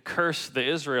to curse the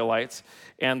Israelites,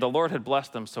 and the Lord had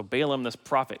blessed them, so Balaam, this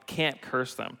prophet, can't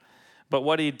curse them. But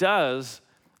what he does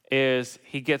is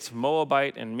he gets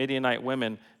Moabite and Midianite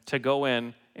women to go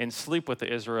in and sleep with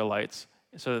the Israelites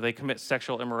so that they commit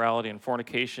sexual immorality and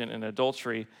fornication and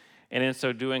adultery, and in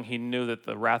so doing, he knew that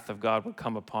the wrath of God would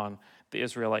come upon the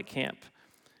Israelite camp.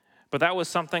 But that was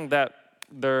something that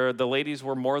the ladies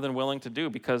were more than willing to do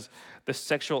because the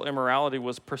sexual immorality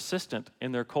was persistent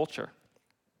in their culture.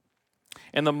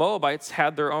 And the Moabites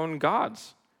had their own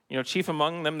gods. You know, chief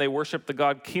among them, they worshiped the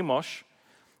god Chemosh.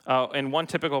 And one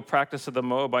typical practice of the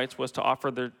Moabites was to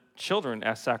offer their children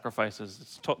as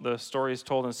sacrifices. The story is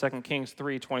told in 2 Kings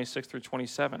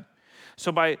 3:26-27.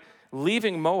 So by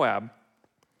leaving Moab,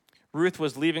 Ruth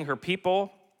was leaving her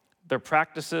people, their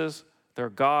practices, their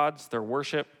gods, their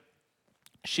worship.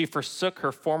 She forsook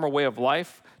her former way of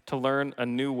life to learn a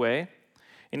new way.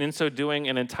 And in so doing,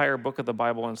 an entire book of the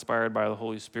Bible inspired by the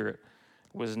Holy Spirit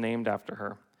was named after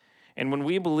her. And when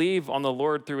we believe on the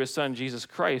Lord through his son, Jesus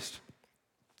Christ,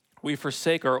 we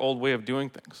forsake our old way of doing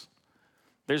things.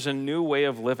 There's a new way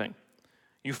of living.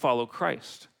 You follow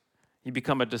Christ. You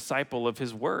become a disciple of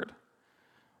his word.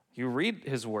 You read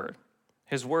his word.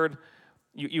 His word,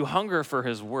 you hunger for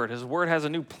his word. His word has a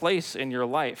new place in your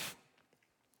life.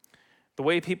 The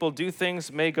way people do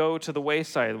things may go to the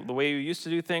wayside. The way you used to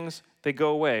do things, they go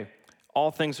away.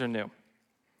 All things are new.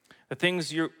 The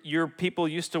things your people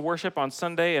used to worship on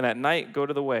Sunday and at night go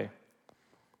to the way.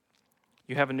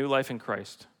 You have a new life in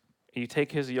Christ. You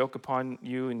take his yoke upon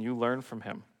you and you learn from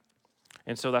him.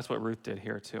 And so that's what Ruth did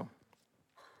here too.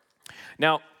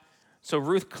 Now, so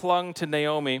Ruth clung to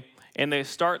Naomi and they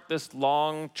start this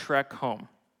long trek home.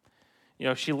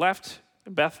 She left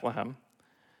Bethlehem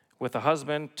with a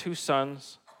husband, 2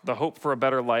 sons, the hope for a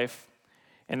better life,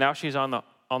 and now she's on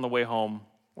the way home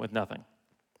with nothing.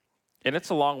 And it's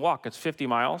a long walk. It's 50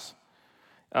 miles.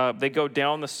 They go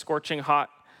down the scorching hot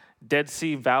Dead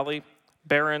Sea Valley,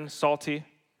 barren, salty,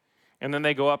 and then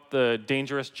they go up the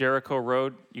dangerous Jericho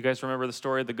road. You guys remember the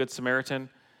story of the Good Samaritan,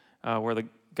 where the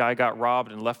guy got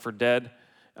robbed and left for dead?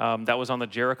 That was on the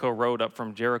Jericho road up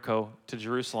from Jericho to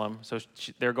Jerusalem. So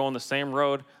they're going the same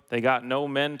road. They got no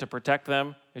men to protect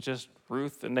them. It's just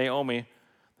Ruth and Naomi,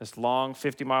 this long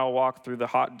 50-mile walk through the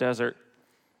hot desert,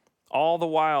 all the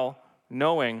while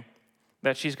knowing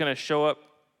that she's going to show up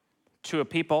to a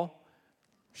people.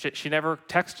 She never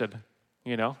texted,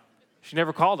 She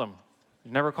never called them. She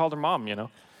never called her mom, It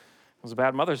was a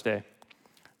bad Mother's Day.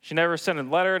 She never sent a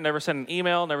letter, never sent an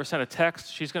email, never sent a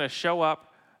text. She's going to show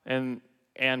up, and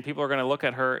people are going to look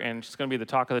at her, and she's going to be the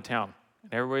talk of the town.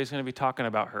 And everybody's going to be talking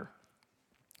about her,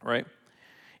 right?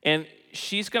 And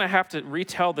she's going to have to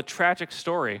retell the tragic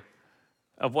story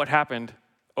of what happened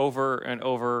over and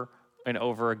over and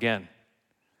over again.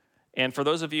 And for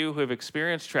those of you who have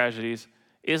experienced tragedies,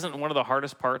 isn't one of the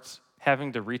hardest parts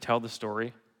having to retell the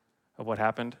story of what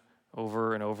happened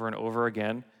over and over and over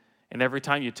again? And every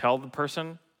time you tell the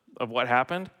person of what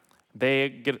happened, they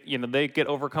get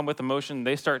overcome with emotion.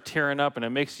 They start tearing up, and it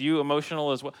makes you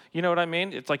emotional as well. You know what I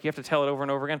mean? It's like you have to tell it over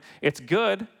and over again. It's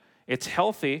good. It's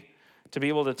healthy to be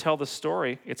able to tell the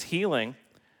story. It's healing,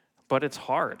 but it's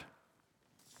hard.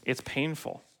 It's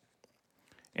painful.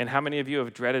 And how many of you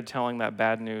have dreaded telling that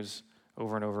bad news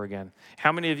over and over again?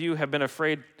 How many of you have been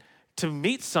afraid to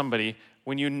meet somebody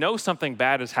when you know something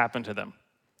bad has happened to them,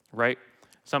 right?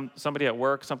 Somebody at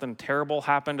work, something terrible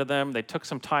happened to them. They took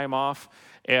some time off,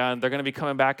 and they're going to be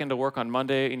coming back into work on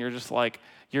Monday, and you're just like,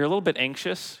 you're a little bit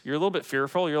anxious. You're a little bit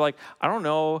fearful. You're like, I don't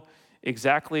know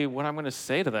exactly what I'm going to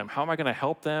say to them. How am I going to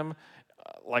help them?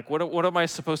 What am I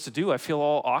supposed to do? I feel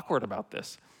all awkward about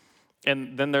this.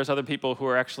 And then there's other people who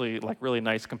are actually really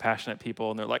nice, compassionate people,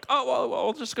 and they're like, oh, well,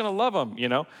 we're just going to love them,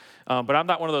 But I'm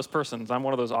not one of those persons. I'm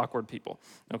one of those awkward people,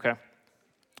 okay?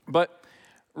 But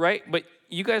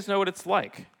you guys know what it's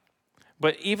like.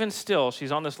 But even still,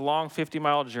 she's on this long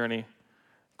 50-mile journey,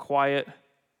 quiet,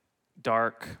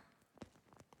 dark.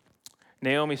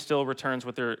 Naomi still returns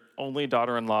with her only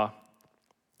daughter-in-law.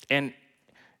 And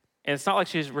it's not like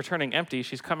she's returning empty.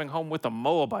 She's coming home with a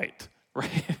Moabite,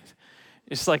 right?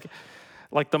 It's like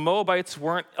the Moabites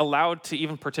weren't allowed to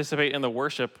even participate in the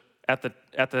worship at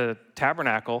the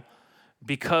tabernacle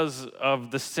because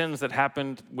of the sins that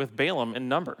happened with Balaam in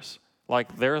Numbers.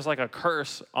 There's a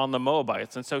curse on the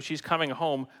Moabites. And so she's coming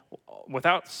home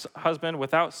without husband,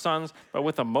 without sons, but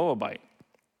with a Moabite.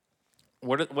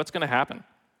 What's going to happen?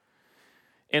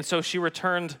 And so she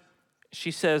returned,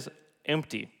 she says,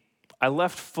 empty. I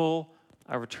left full,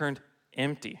 I returned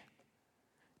empty.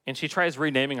 And she tries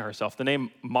renaming herself. The name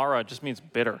Mara just means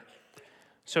bitter.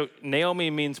 So Naomi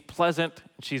means pleasant.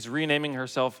 She's renaming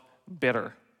herself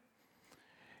bitter.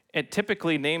 And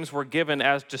typically, names were given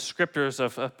as descriptors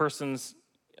of a person's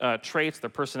traits, their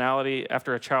personality,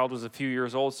 after a child was a few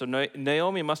years old. So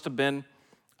Naomi must have been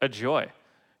a joy.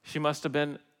 She must have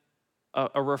been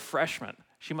a refreshment.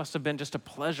 She must have been just a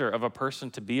pleasure of a person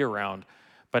to be around.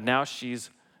 But now she's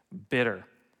bitter.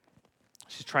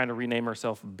 She's trying to rename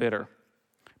herself bitter.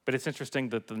 But it's interesting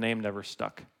that the name never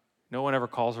stuck. No one ever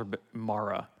calls her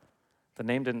Mara. The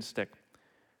name didn't stick.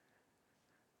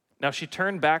 Now she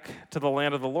turned back to the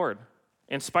land of the Lord.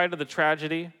 In spite of the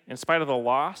tragedy, in spite of the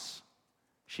loss,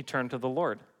 she turned to the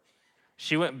Lord.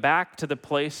 She went back to the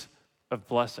place of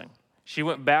blessing. She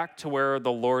went back to where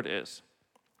the Lord is.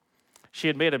 She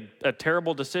had made a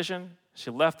terrible decision.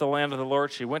 She left the land of the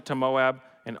Lord. She went to Moab,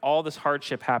 and all this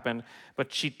hardship happened.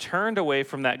 But she turned away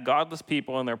from that godless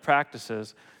people and their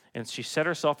practices, and she set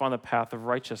herself on the path of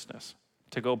righteousness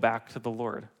to go back to the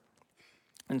Lord.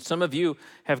 And some of you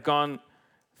have gone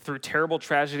through terrible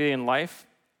tragedy in life,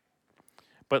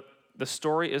 but the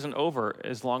story isn't over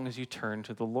as long as you turn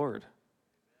to the Lord.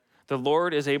 The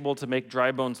Lord is able to make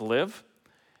dry bones live.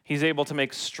 He's able to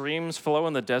make streams flow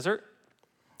in the desert.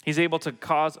 He's able to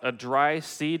cause a dry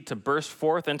seed to burst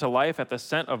forth into life at the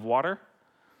scent of water.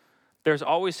 There's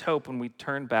always hope when we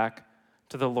turn back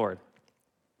to the Lord.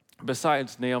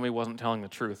 Besides, Naomi wasn't telling the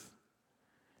truth.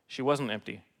 She wasn't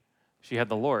empty. She had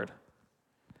the Lord,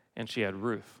 and she had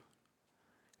Ruth.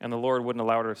 And the Lord wouldn't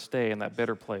allow her to stay in that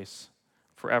bitter place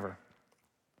forever.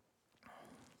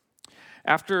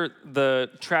 After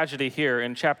the tragedy here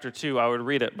in chapter 2, I would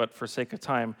read it, but for sake of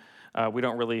time, we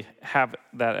don't really have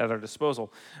that at our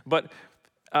disposal. But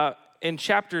in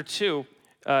chapter 2,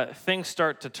 things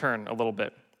start to turn a little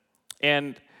bit.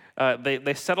 And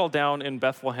they settle down in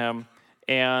Bethlehem,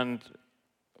 and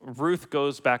Ruth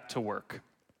goes back to work.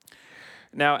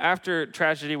 Now, after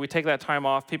tragedy, we take that time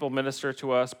off, people minister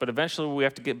to us, but eventually we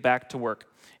have to get back to work.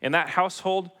 In that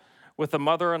household, with a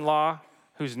mother-in-law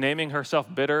who's naming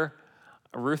herself bitter,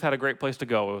 Ruth had a great place to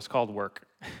go. It was called work.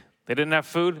 They didn't have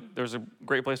food. There was a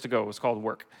great place to go. It was called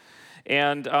work.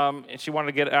 And she wanted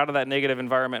to get out of that negative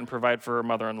environment and provide for her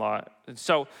mother-in-law. And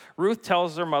so Ruth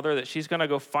tells her mother that she's going to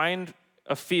go find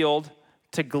a field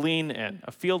to glean in,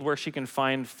 a field where she can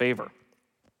find favor.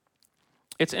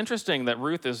 It's interesting that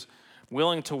Ruth is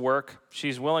willing to work.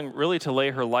 She's willing really to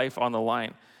lay her life on the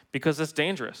line because it's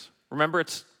dangerous. Remember,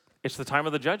 it's the time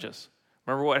of the judges.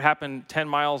 Remember what happened 10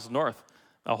 miles north?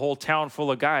 A whole town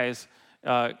full of guys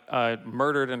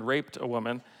murdered and raped a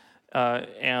woman,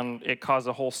 and it caused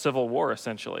a whole civil war,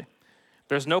 essentially.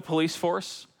 There's no police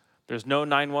force. There's no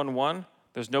 911.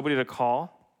 There's nobody to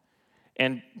call.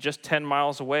 And just 10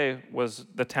 miles away was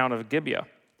the town of Gibeah.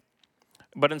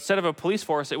 But instead of a police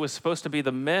force, it was supposed to be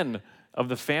the men of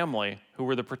the family who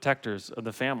were the protectors of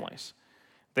the families.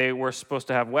 They were supposed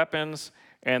to have weapons,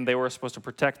 and they were supposed to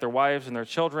protect their wives and their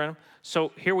children.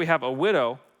 So here we have a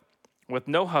widow with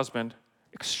no husband,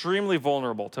 extremely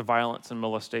vulnerable to violence and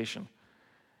molestation,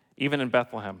 even in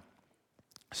Bethlehem.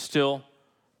 Still,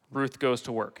 Ruth goes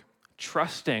to work,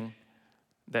 trusting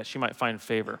that she might find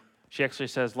favor. She actually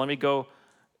says, let me go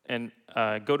and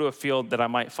go to a field that I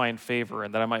might find favor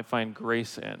and that I might find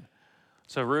grace in.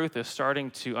 So Ruth is starting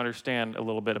to understand a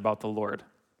little bit about the Lord,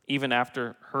 even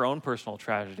after her own personal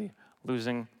tragedy,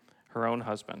 losing her own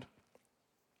husband.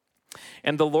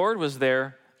 And the Lord was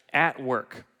there at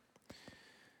work.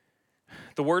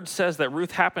 The word says that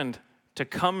Ruth happened to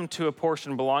come to a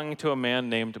portion belonging to a man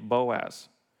named Boaz.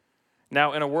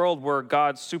 Now, in a world where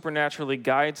God supernaturally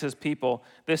guides his people,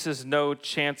 this is no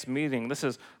chance meeting. This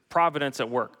is providence at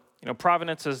work.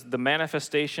 Providence is the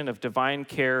manifestation of divine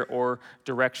care or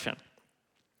direction.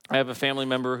 I have a family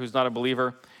member who's not a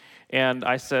believer, and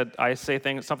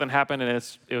something happened,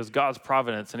 and it was God's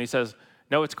providence. And he says,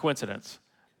 no, it's coincidence.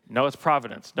 No, it's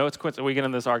providence. No, it's coincidence. We get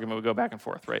into this argument. We go back and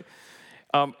forth, right?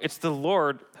 It's the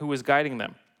Lord who was guiding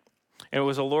them. And it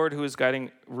was the Lord who was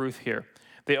guiding Ruth here.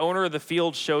 The owner of the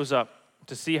field shows up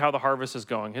to see how the harvest is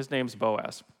going. His name's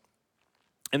Boaz.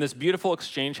 And this beautiful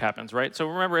exchange happens, right? So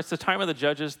remember, it's the time of the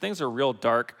judges. Things are real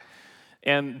dark.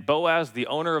 And Boaz, the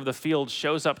owner of the field,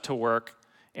 shows up to work,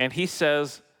 and he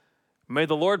says, may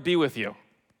the Lord be with you.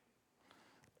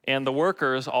 And the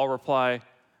workers all reply,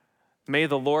 may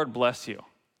the Lord bless you.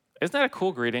 Isn't that a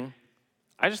cool greeting?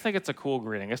 I just think it's a cool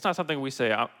greeting. It's not something we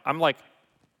say. I'm like,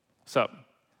 what's up?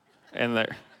 And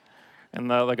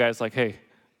the other guy's like, hey,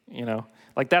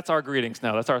 like that's our greetings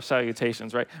now. That's our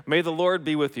salutations, right? May the Lord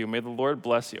be with you. May the Lord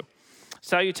bless you.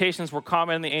 Salutations were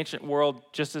common in the ancient world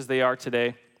just as they are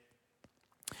today.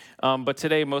 But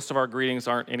today, most of our greetings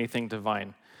aren't anything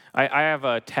divine. I have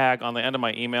a tag on the end of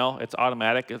my email. It's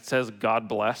automatic. It says God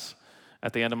bless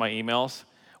at the end of my emails,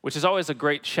 which is always a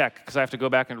great check because I have to go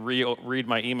back and read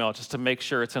my email just to make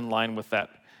sure it's in line with that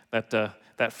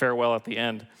farewell at the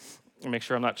end and make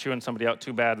sure I'm not chewing somebody out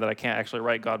too bad that I can't actually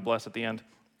write God bless at the end.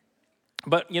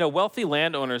 But, wealthy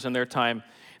landowners in their time,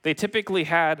 they typically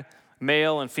had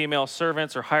male and female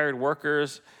servants or hired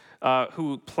workers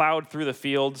who plowed through the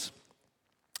fields.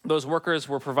 Those workers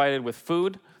were provided with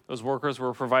food. Those workers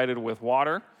were provided with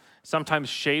water, sometimes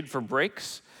shade for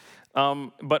breaks.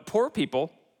 But poor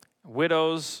people,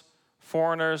 widows,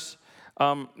 foreigners,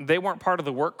 they weren't part of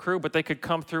the work crew, but they could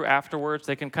come through afterwards.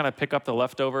 They can kind of pick up the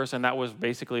leftovers, and that was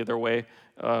basically their way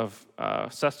of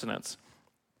sustenance.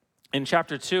 In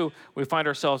chapter 2, we find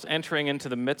ourselves entering into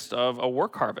the midst of a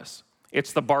work harvest.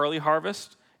 It's the barley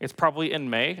harvest. It's probably in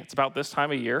May. It's about this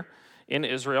time of year in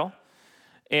Israel.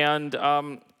 And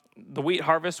the wheat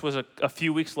harvest was a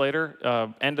few weeks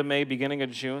later, end of May, beginning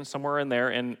of June, somewhere in there,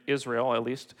 in Israel at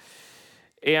least.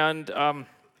 And,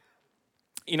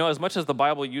 as much as the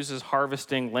Bible uses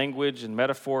harvesting language and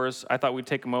metaphors, I thought we'd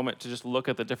take a moment to just look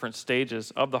at the different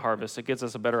stages of the harvest. It gives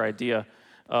us a better idea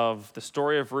of the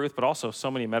story of Ruth, but also so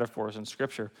many metaphors in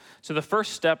Scripture. So the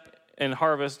first step in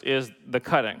harvest is the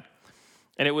cutting.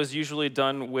 And it was usually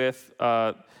done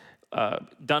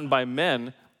by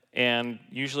men and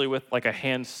usually with like a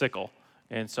hand sickle.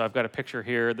 And so I've got a picture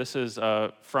here. This is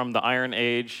from the Iron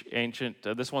Age,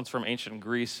 this one's from ancient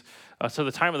Greece. So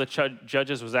the time of the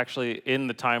judges was actually in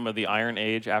the time of the Iron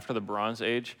Age, after the Bronze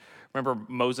Age. Remember,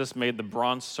 Moses made the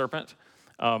bronze serpent?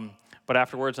 But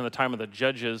afterwards, in the time of the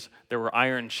judges, there were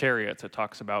iron chariots it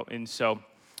talks about. And so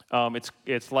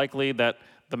it's likely that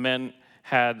the men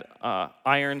had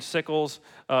iron sickles.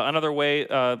 Another way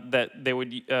that they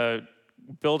would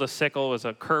build a sickle was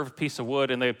a curved piece of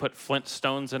wood, and they would put flint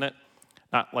stones in it.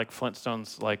 Not like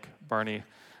Flintstones like Barney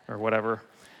or whatever.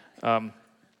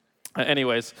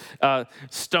 Anyways,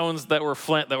 stones that were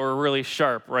flint that were really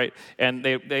sharp, right? And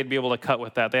they'd be able to cut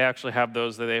with that. They actually have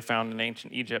those that they found in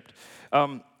ancient Egypt.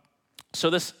 So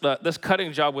this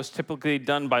cutting job was typically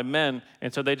done by men,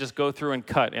 and so they just go through and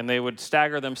cut, and they would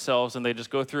stagger themselves, and they just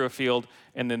go through a field,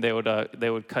 and then they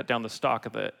would cut down the stalk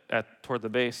toward the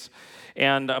base,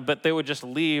 but they would just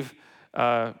leave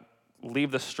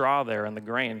the straw there and the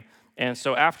grain. And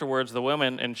so afterwards, the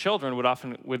women and children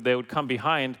would come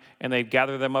behind, and they'd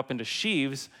gather them up into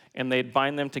sheaves, and they'd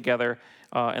bind them together,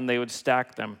 and they would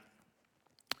stack them.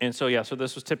 And so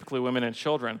this was typically women and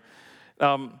children.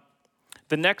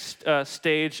 The next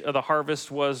stage of the harvest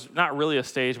was not really a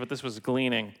stage, but this was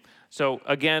gleaning. So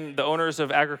again, the owners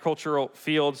of agricultural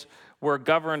fields were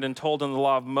governed and told in the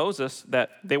law of Moses that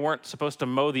they weren't supposed to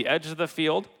mow the edge of the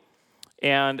field.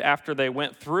 And after they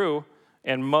went through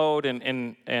and mowed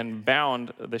and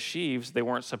bound the sheaves, they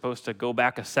weren't supposed to go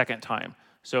back a second time.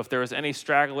 So if there was any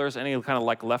stragglers, any kind of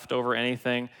like leftover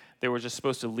anything, they were just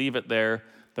supposed to leave it there.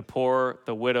 The poor,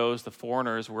 the widows, the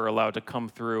foreigners were allowed to come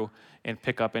through and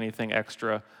pick up anything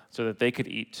extra so that they could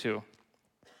eat too.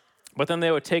 But then they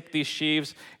would take these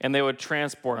sheaves and they would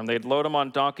transport them. They'd load them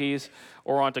on donkeys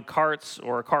or onto carts,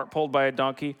 or a cart pulled by a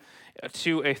donkey,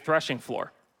 to a threshing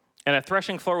floor. And a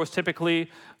threshing floor was typically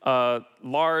a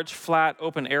large, flat,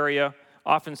 open area,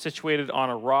 often situated on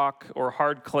a rock or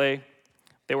hard clay.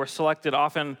 They were selected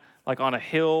often like on a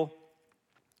hill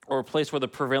or a place where the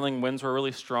prevailing winds were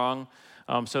really strong,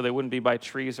 so they wouldn't be by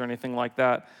trees or anything like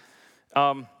that.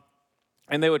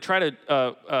 And they would try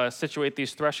to situate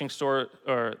these threshing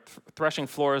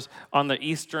floors on the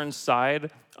eastern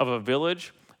side of a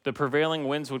village. The prevailing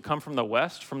winds would come from the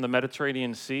west, from the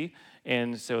Mediterranean Sea,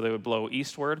 and so they would blow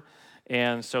eastward.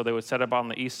 And so they would set up on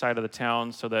the east side of the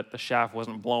town so that the chaff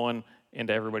wasn't blowing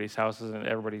into everybody's houses and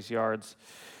everybody's yards.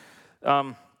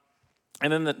 And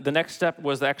then the next step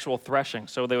was the actual threshing.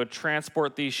 So they would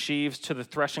transport these sheaves to the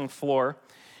threshing floor,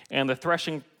 and the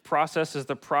threshing process is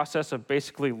the process of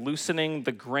basically loosening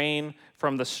the grain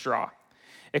from the straw.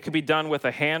 It could be done with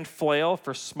a hand flail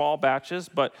for small batches,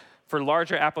 but for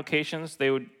larger applications, they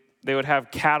would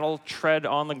have cattle tread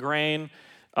on the grain.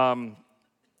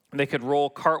 They could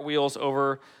roll cartwheels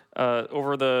over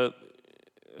the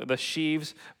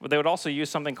sheaves. But they would also use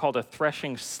something called a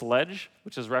threshing sledge,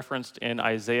 which is referenced in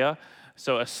Isaiah.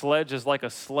 So a sledge is like a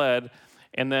sled,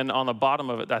 and then on the bottom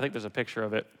of it, I think there's a picture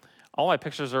of it. All my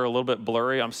pictures are a little bit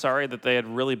blurry. I'm sorry that they had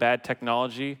really bad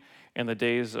technology in the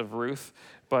days of Ruth,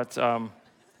 but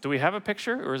do we have a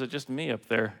picture, or is it just me up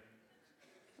there?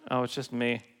 Oh, it's just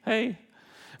me. Hey.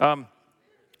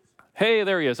 Hey,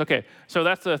 there he is. Okay, so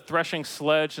that's a threshing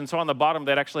sledge, and so on the bottom,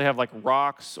 they'd actually have like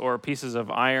rocks or pieces of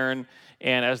iron,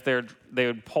 and as they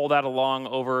would pull that along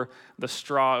over the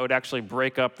straw, it would actually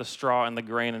break up the straw and the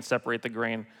grain and separate the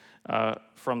grain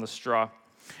from the straw.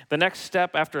 The next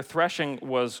step after threshing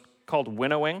was called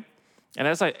winnowing, and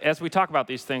as we talk about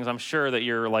these things, I'm sure that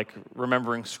you're like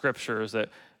remembering scriptures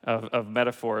of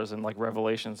metaphors and like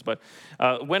revelations, but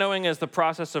winnowing is the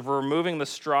process of removing the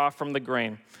straw from the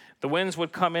grain. The winds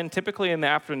would come in typically in the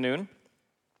afternoon.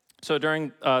 So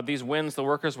during these winds, the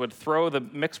workers would throw the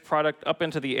mixed product up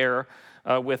into the air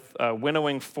with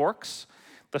winnowing forks.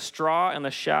 The straw and the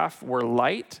chaff were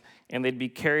light, and they'd be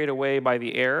carried away by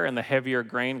the air, and the heavier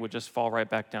grain would just fall right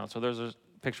back down. So there's a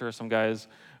picture of some guys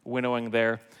winnowing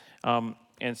there.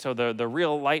 And so the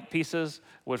real light pieces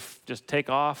would just take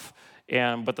off,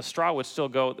 but the straw would still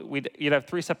go. You'd have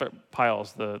three separate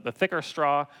piles: the thicker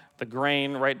straw, the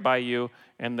grain right by you,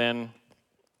 and then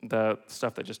the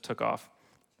stuff that just took off.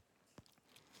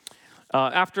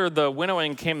 After the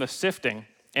winnowing came the sifting,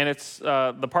 and it's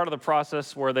the part of the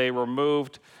process where they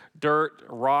removed dirt,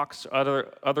 rocks,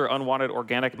 other unwanted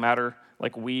organic matter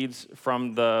like weeds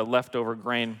from the leftover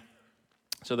grain.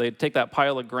 So they'd take that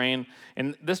pile of grain,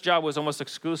 and this job was almost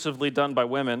exclusively done by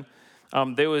women.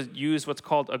 They would use what's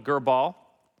called a gerbal.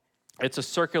 It's a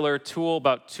circular tool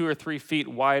about 2 or 3 feet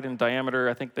wide in diameter.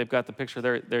 I think they've got the picture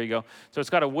there. There you go. So it's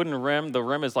got a wooden rim. The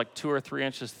rim is like 2 or 3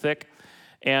 inches thick,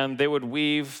 and they would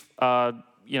weave,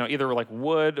 either like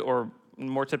wood or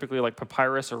more typically like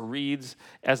papyrus or reeds,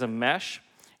 as a mesh.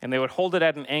 And they would hold it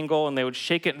at an angle, and they would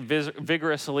shake it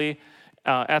vigorously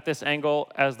at this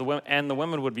angle as the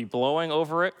women would be blowing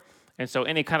over it. And so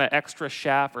any kind of extra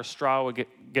chaff or straw would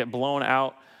get blown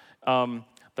out.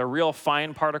 The real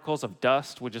fine particles of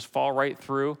dust would just fall right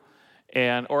through,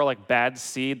 or like bad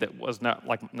seed that was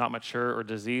not mature or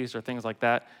diseased or things like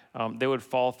that, they would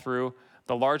fall through.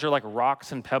 The larger like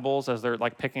rocks and pebbles, as they're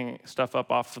like picking stuff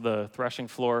up off the threshing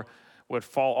floor, would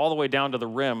fall all the way down to the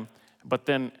rim. But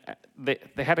then they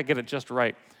had to get it just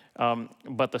right.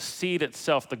 But the seed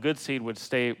itself, the good seed, would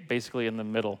stay basically in the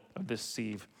middle of this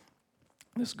sieve,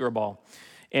 this gerbal.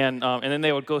 And then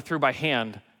they would go through by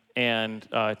hand and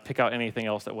pick out anything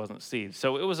else that wasn't seed.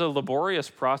 So it was a laborious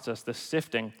process, this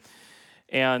sifting.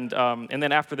 And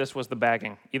then after this was the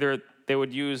bagging. Either they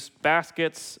would use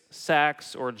baskets,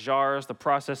 sacks, or jars. The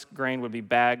processed grain would be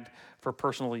bagged for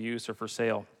personal use or for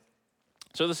sale.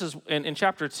 So this is, in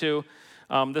chapter 2,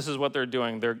 this is what they're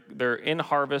doing. They're in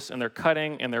harvest, and they're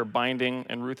cutting, and they're binding,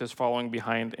 and Ruth is following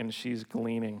behind, and she's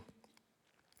gleaning.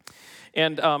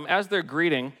 And as they're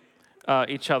greeting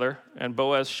each other, and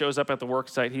Boaz shows up at the work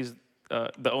site, he's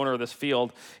the owner of this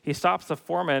field, he stops the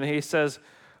foreman, and he says,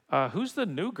 who's the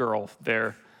new girl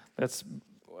there that's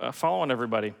following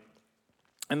everybody?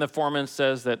 And the foreman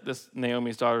says that this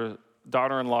Naomi's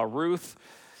daughter-in-law, Ruth,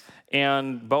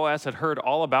 and Boaz had heard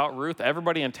all about Ruth.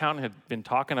 Everybody in town had been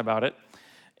talking about it.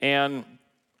 And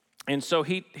so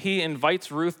he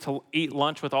invites Ruth to eat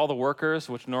lunch with all the workers,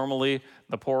 which normally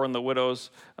the poor and the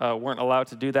widows weren't allowed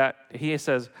to do that. He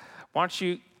says, why don't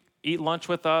you eat lunch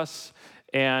with us?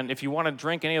 And if you want to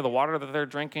drink any of the water that they're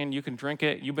drinking, you can drink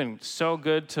it. You've been so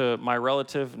good to my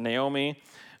relative, Naomi.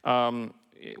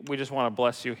 We just want to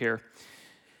bless you here.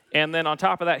 And then on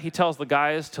top of that, he tells the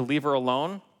guys to leave her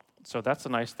alone. So that's a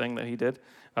nice thing that he did.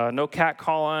 No cat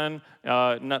calling,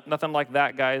 nothing like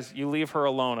that, guys. You leave her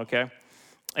alone, okay?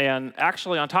 And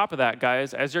actually, on top of that,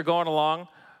 guys, as you're going along,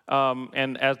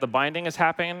 and as the binding is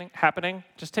happening,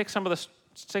 just take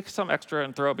some extra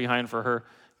and throw it behind for her,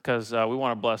 because we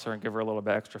want to bless her and give her a little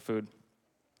bit extra food.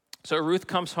 So Ruth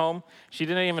comes home. She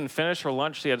didn't even finish her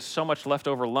lunch. She had so much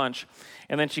leftover lunch.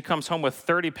 And then she comes home with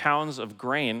 30 pounds of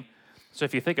grain. So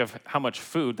if you think of how much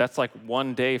food, that's like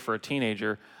one day for a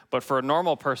teenager. But for a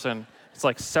normal person, it's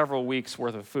like several weeks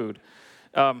worth of food.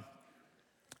 And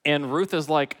Ruth is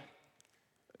like,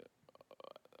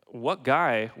 what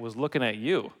guy was looking at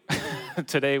you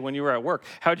today when you were at work?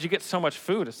 How did you get so much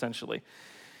food, essentially?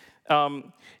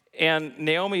 And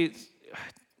Naomi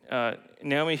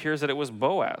hears that it was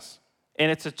Boaz.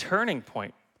 And it's a turning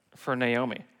point for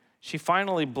Naomi. She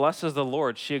finally blesses the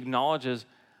Lord. She acknowledges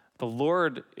the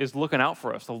Lord is looking out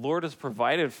for us. The Lord has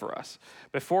provided for us.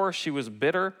 Before, she was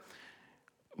bitter,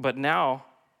 but now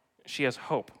she has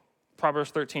hope.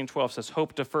 Proverbs 13:12 says,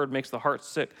 hope deferred makes the heart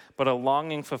sick, but a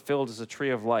longing fulfilled is a tree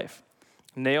of life.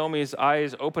 Naomi's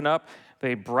eyes open up,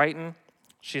 they brighten.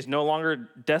 She's no longer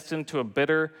destined to a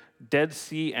bitter, Dead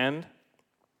Sea end.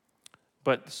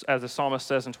 But as the psalmist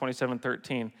says in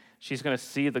 27:13, she's going to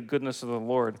see the goodness of the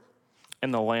Lord in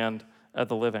the land of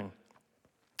the living.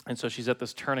 And so she's at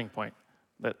this turning point,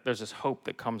 that there's this hope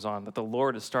that comes on, that the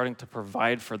Lord is starting to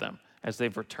provide for them as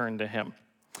they've returned to him.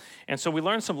 And so we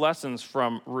learn some lessons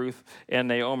from Ruth and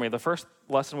Naomi. The first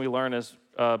lesson we learn is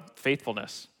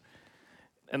faithfulness.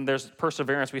 And there's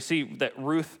perseverance. We see that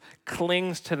Ruth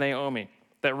clings to Naomi,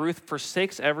 that Ruth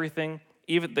forsakes everything,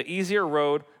 even the easier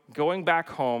road, going back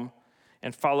home,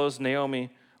 and follows Naomi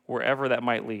wherever that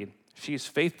might lead. She's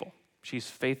faithful. She's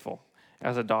faithful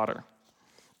as a daughter.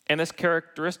 And this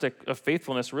characteristic of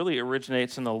faithfulness really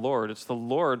originates in the Lord. It's the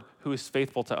Lord who is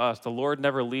faithful to us. The Lord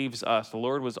never leaves us. The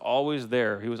Lord was always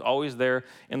there. He was always there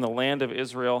in the land of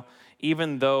Israel.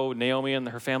 Even though Naomi and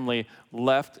her family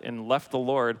left the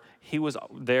Lord, he was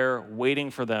there waiting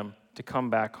for them to come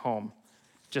back home,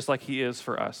 just like he is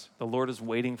for us. The Lord is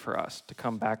waiting for us to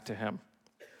come back to him.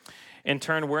 In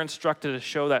turn, we're instructed to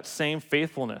show that same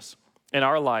faithfulness in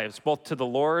our lives, both to the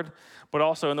Lord, but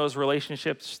also in those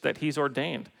relationships that he's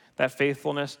ordained. That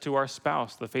faithfulness to our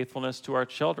spouse, the faithfulness to our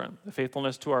children, the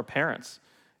faithfulness to our parents,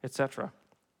 etc.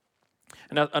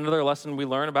 And another lesson we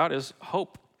learn about is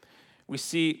hope. We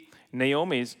see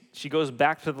she goes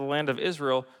back to the land of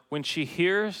Israel when she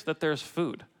hears that there's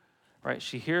food, right?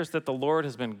 She hears that the Lord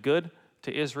has been good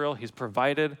to Israel. He's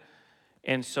provided.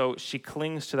 And so she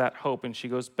clings to that hope and she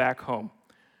goes back home.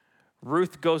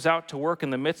 Ruth goes out to work in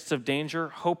the midst of danger,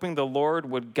 hoping the Lord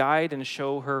would guide and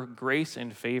show her grace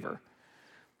and favor.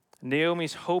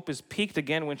 Naomi's hope is piqued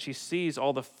again when she sees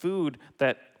all the food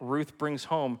that Ruth brings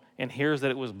home and hears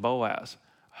that it was Boaz.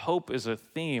 Hope is a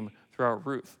theme throughout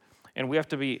Ruth. And we have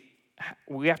to be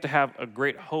we have to have a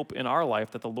great hope in our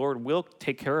life that the Lord will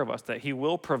take care of us, that he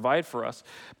will provide for us.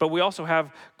 But we also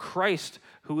have Christ,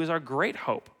 who is our great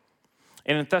hope.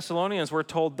 And in Thessalonians, we're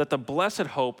told that the blessed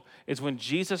hope is when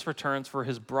Jesus returns for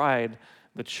his bride,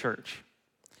 the church.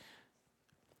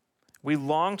 We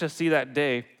long to see that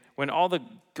day when all the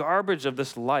garbage of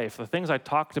this life, the things I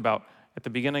talked about at the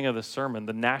beginning of the sermon,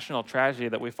 the national tragedy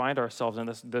that we find ourselves in,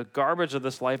 the garbage of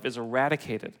this life is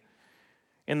eradicated.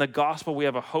 In the gospel, we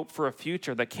have a hope for a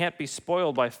future that can't be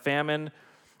spoiled by famine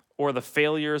or the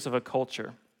failures of a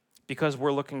culture, because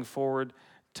we're looking forward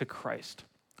to Christ.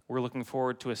 We're looking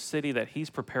forward to a city that he's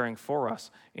preparing for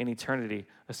us in eternity,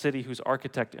 a city whose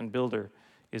architect and builder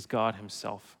is God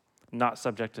himself, not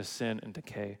subject to sin and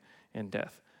decay and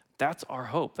death. That's our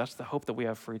hope. That's the hope that we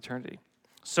have for eternity.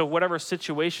 So whatever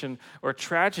situation or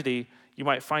tragedy you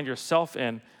might find yourself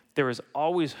in, there is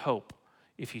always hope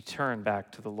if you turn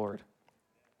back to the Lord.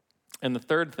 And the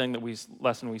third thing that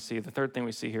the third thing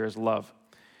we see here is love.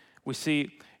 We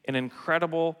see an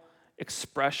incredible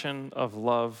expression of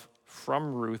love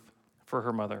from Ruth for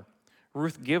her mother.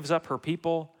 Ruth gives up her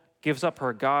people, gives up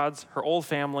her gods, her old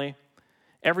family,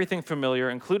 everything familiar,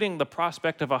 including the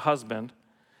prospect of a husband.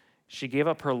 She gave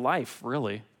up her life,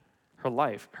 really, her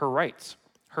rights,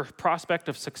 her prospect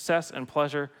of success and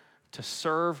pleasure to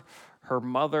serve her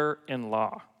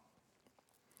mother-in-law.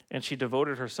 And she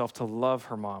devoted herself to love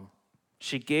her mom.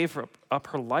 She gave up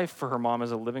her life for her mom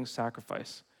as a living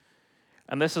sacrifice.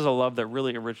 And this is a love that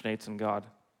really originates in God.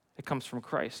 It comes from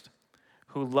Christ,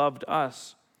 who loved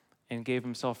us and gave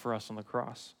himself for us on the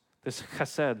cross. This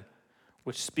chesed,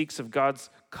 which speaks of God's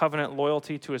covenant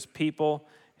loyalty to his people,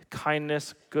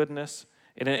 kindness, goodness,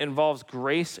 and it involves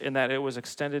grace in that it was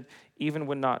extended even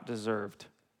when not deserved.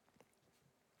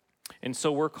 And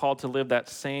so we're called to live that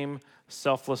same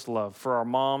selfless love for our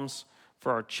moms,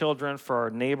 for our children, for our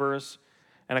neighbors,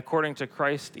 and according to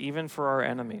Christ, even for our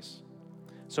enemies.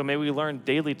 So may we learn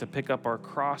daily to pick up our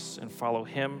cross and follow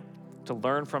him, to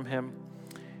learn from him,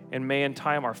 and may in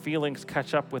time our feelings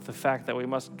catch up with the fact that we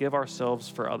must give ourselves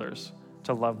for others,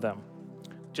 to love them,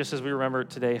 just as we remember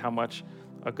today how much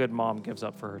a good mom gives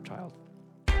up for her child.